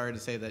when you started to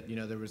say that, you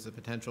know, there was the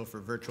potential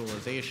for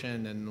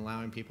virtualization and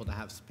allowing people to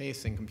have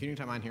space and computing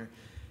time on here.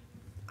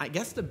 I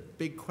guess the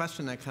big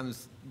question that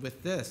comes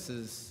with this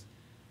is,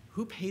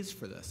 who pays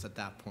for this at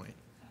that point?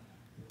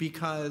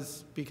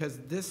 Because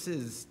this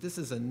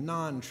is a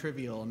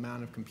non-trivial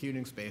amount of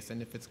computing space,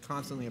 and if it's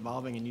constantly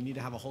evolving and you need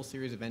to have a whole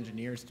series of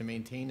engineers to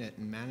maintain it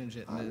and manage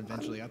it and then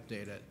eventually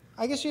update it.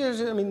 I guess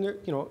I mean, you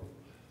know,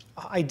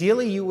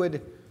 ideally you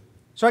would.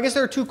 So I guess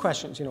there are 2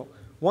 questions. You know,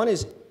 one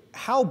is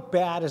how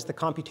bad is the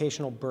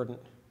computational burden?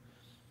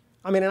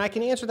 I mean, and I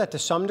can answer that to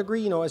some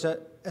degree. You know, as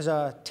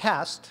a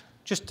test,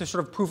 just to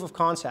sort of proof of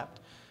concept,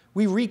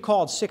 we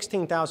recalled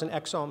 16,000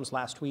 exomes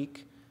last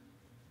week.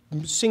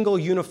 Single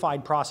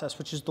unified process,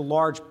 which is the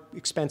large,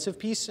 expensive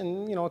piece,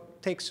 and you know, it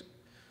takes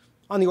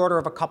on the order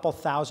of a couple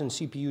thousand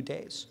CPU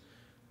days.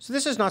 So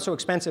this is not so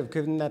expensive,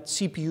 given that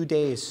CPU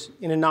days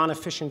in a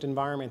non-efficient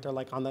environment are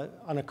like on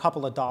a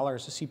couple of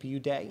dollars a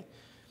CPU day.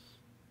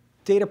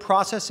 Data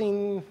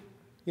processing,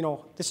 you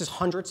know, this is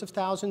hundreds of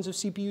thousands of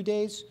CPU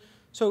days.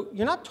 So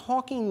you're not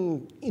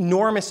talking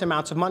enormous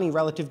amounts of money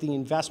relative to the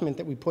investment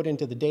that we put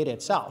into the data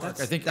itself.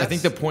 I think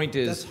the point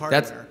is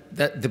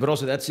but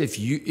also that's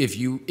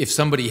if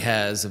somebody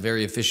has a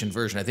very efficient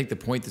version. I think the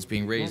point that's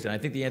being raised, and I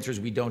think the answer is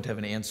we don't have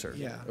an answer.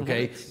 Yeah.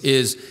 Okay.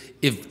 Is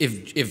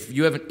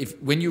if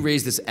when you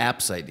raise this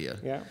apps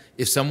idea,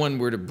 if someone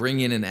were to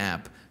bring in an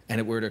app and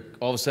it were to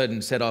all of a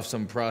sudden set off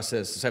some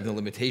process, having the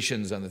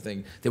limitations on the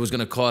thing that was going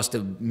to cost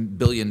 $1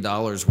 billion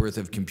worth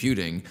of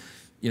computing,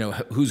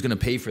 who's going to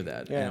pay for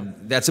that? Yeah. And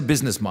that's a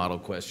business model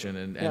question,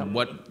 and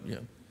what,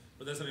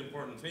 But that's an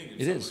important thing.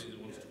 It is.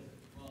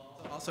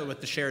 Also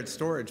with the shared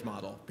storage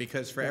model,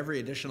 because for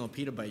every additional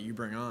petabyte you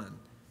bring on,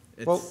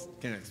 it's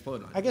going to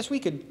explode on you. I guess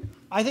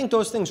I think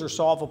those things are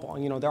solvable.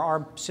 There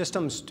are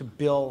systems to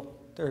build.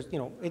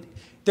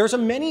 There's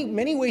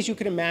many ways you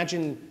could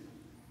imagine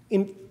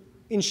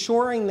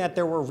ensuring that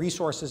there were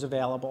resources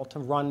available to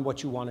run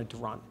what you wanted to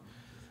run.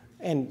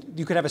 And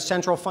you could have a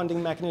central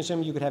funding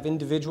mechanism. You could have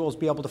individuals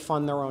be able to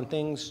fund their own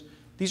things.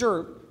 These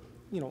are,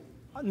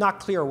 not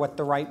clear what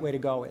the right way to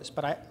go is.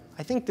 But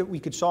I think that we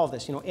could solve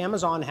this.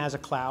 Amazon has a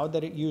cloud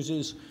that it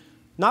uses,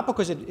 not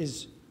because it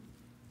is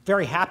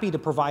very happy to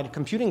provide a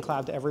computing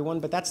cloud to everyone,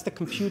 but that's the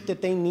compute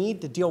that they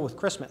need to deal with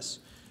Christmas.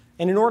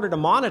 And in order to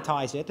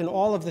monetize it and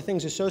all of the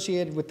things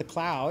associated with the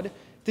cloud,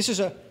 this is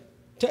an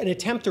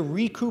attempt to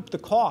recoup the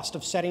cost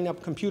of setting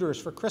up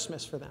computers for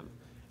Christmas for them.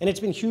 And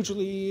it's been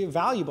hugely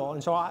valuable.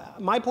 And so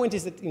my point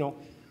is that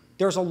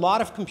there's a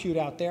lot of compute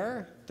out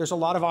there. There's a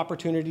lot of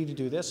opportunity to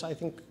do this. I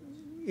think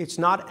it's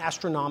not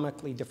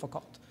astronomically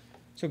difficult.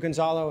 So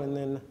Gonzalo, and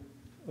then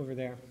over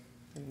there,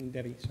 and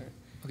Debbie, sorry.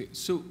 Okay,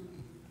 so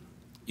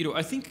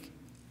I think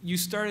you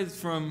started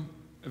from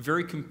a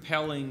very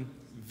compelling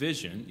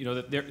vision.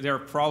 That there are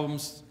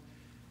problems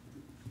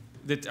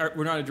that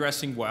we're not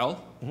addressing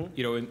well.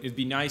 Mm-hmm. And it'd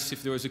be nice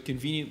if there was a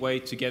convenient way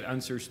to get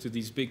answers to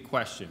these big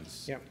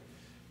questions. Yeah.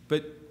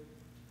 But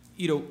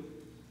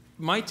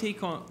my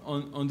take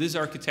on this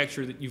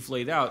architecture that you've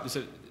laid out is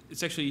that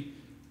it's actually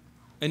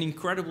an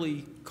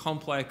incredibly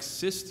complex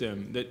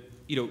system that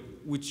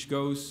which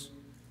goes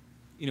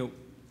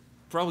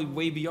probably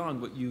way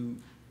beyond what you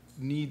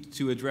need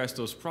to address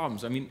those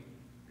problems. I mean,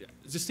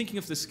 just thinking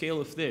of the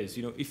scale of this,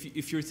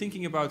 if you're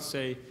thinking about,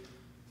 say,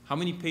 how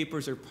many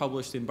papers are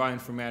published in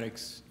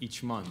bioinformatics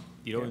each month,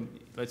 and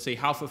let's say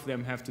half of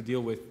them have to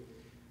deal with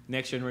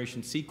next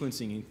generation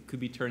sequencing and could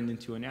be turned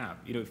into an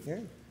app.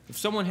 If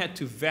someone had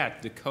to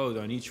vet the code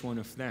on each one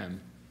of them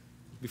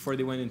before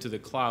they went into the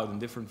cloud in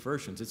different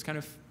versions, it's kind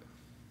of...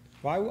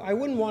 Well, I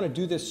wouldn't want to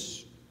do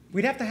this.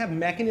 We'd have to have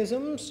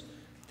mechanisms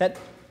that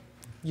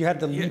you had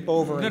to leap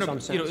over in some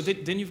sense.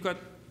 Then you've got,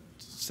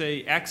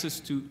 say, access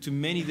to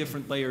many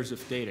different layers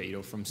of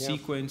data, from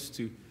sequence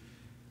to,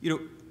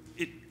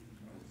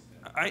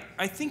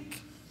 I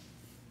think,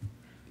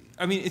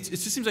 it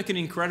just seems like an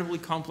incredibly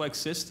complex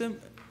system,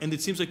 and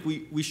it seems like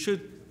we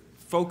should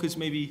focus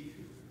maybe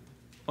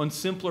on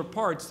simpler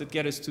parts that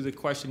get us to the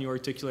question you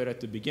articulated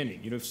at the beginning.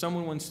 If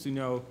someone wants to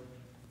know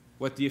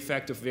what the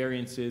effect of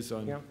variance is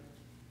on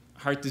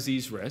heart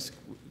disease risk,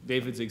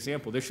 David's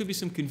example, there should be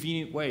some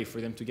convenient way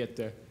for them to get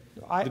the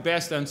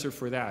best answer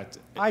for that.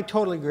 I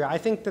totally agree. I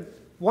think that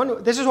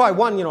this is why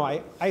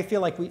I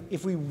feel like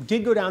if we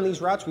did go down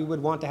these routes, we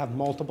would want to have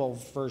multiple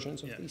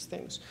versions of these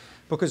things.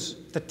 Because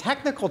the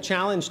technical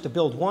challenge to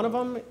build one of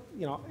them,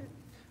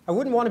 I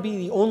wouldn't want to be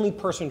the only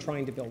person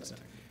trying to build it.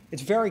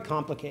 It's very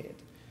complicated.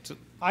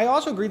 I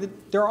also agree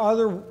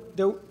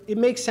that it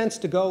makes sense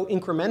to go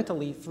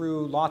incrementally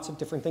through lots of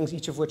different things,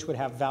 each of which would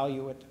have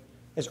value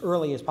as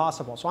early as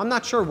possible. So I'm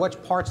not sure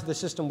which parts of the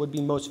system would be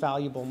most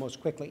valuable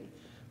most quickly,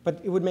 but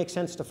it would make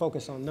sense to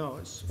focus on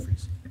those.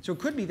 So it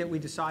could be that we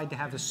decide to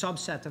have a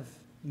subset of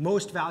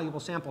most valuable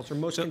samples or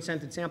most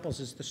consented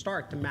samples as the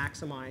start to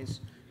maximize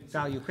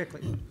value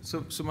quickly.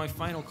 So my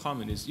final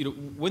comment is,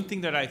 one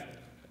thing that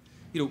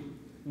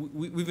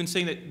we've been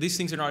saying that these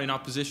things are not in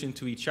opposition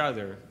to each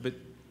other, but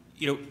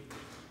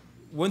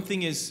one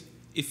thing is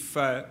if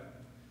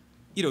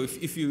we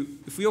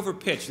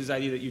overpitch this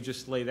idea that you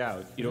just laid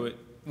out,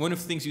 one of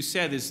the things you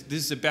said is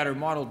this is a better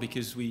model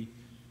because we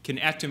can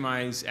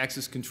atomize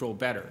access control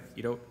better.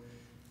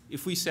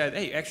 If we said,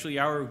 hey, actually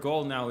our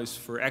goal now is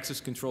for access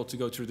control to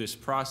go through this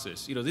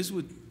process, this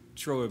would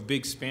throw a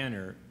big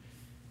spanner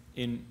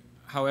in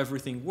how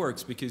everything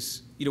works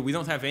because we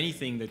don't have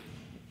anything that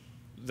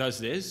does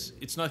this.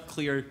 It's not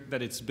clear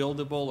that it's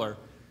buildable or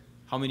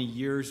how many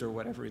years or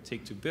whatever it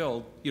takes to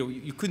build.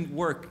 You couldn't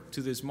work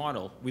to this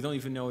model. We don't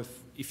even know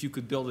if you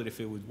could build it, if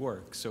it would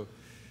work. So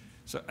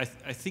I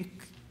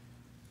think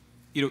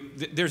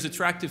there's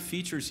attractive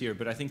features here,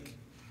 but I think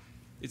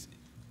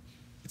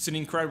it's an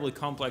incredibly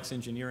complex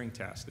engineering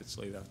task that's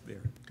laid out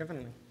there.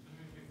 Definitely.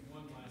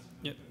 One last.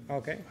 Yep.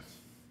 Okay.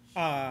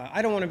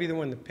 I don't want to be the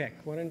one to pick.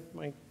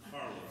 Okay.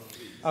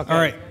 All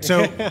right.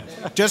 So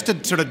just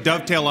to sort of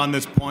dovetail on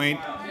this point.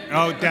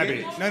 Oh,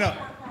 Debbie.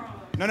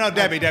 No,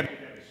 Debbie.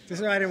 This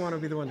is why I didn't want to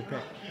be the one to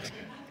pick.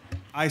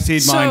 I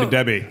cede mine to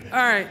Debbie. All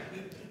right.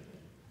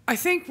 I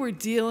think we're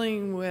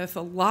dealing with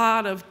a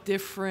lot of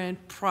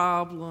different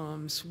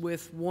problems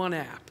with one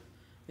app,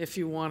 if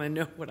you want to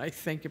know what I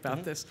think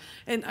about this.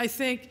 And I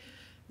think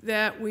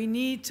that we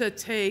need to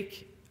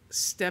take a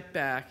step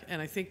back,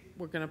 and I think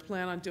we're going to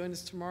plan on doing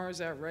this tomorrow. Is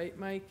that right,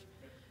 Mike?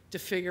 To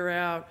figure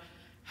out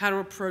how to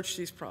approach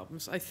these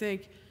problems. I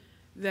think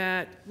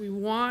that we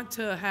want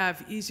to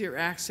have easier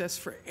access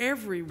for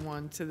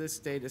everyone to this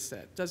data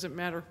set. Doesn't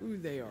matter who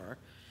they are.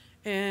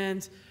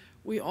 And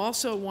we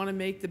also want to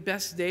make the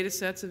best data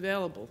sets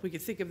available. We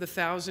could think of the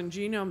 1,000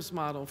 genomes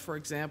model, for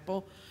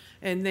example,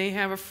 and they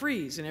have a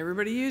freeze, and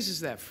everybody uses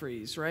that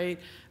freeze, right?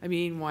 I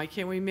mean, why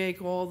can't we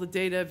make all the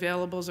data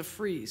available as a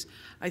freeze?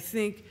 I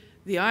think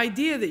the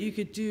idea that you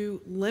could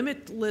do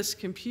limitless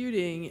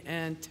computing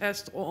and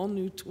test all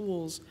new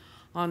tools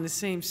on the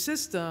same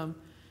system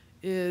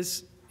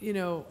is, you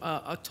know,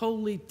 a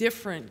totally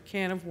different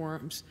can of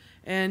worms,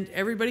 and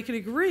everybody could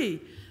agree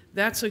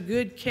that's a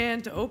good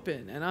can to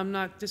open. And I'm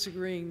not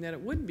disagreeing that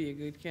it wouldn't be a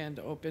good can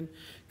to open,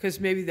 because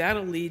maybe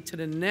that'll lead to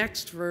the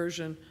next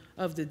version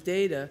of the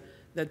data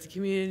that the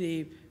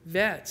community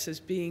vets as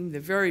being the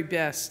very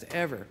best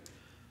ever,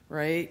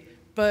 right?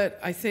 But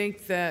I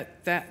think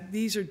that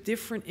these are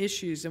different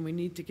issues, and we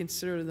need to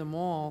consider them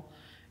all,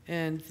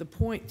 and the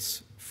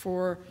points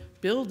for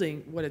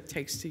building what it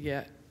takes to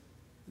get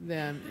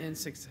them in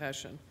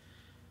succession.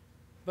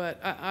 But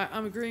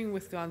I'm agreeing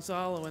with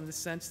Gonzalo in the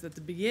sense that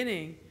the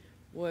beginning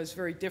was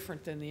very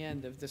different than the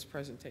end of this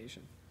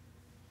presentation.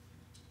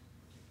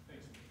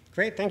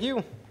 Great, thank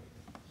you.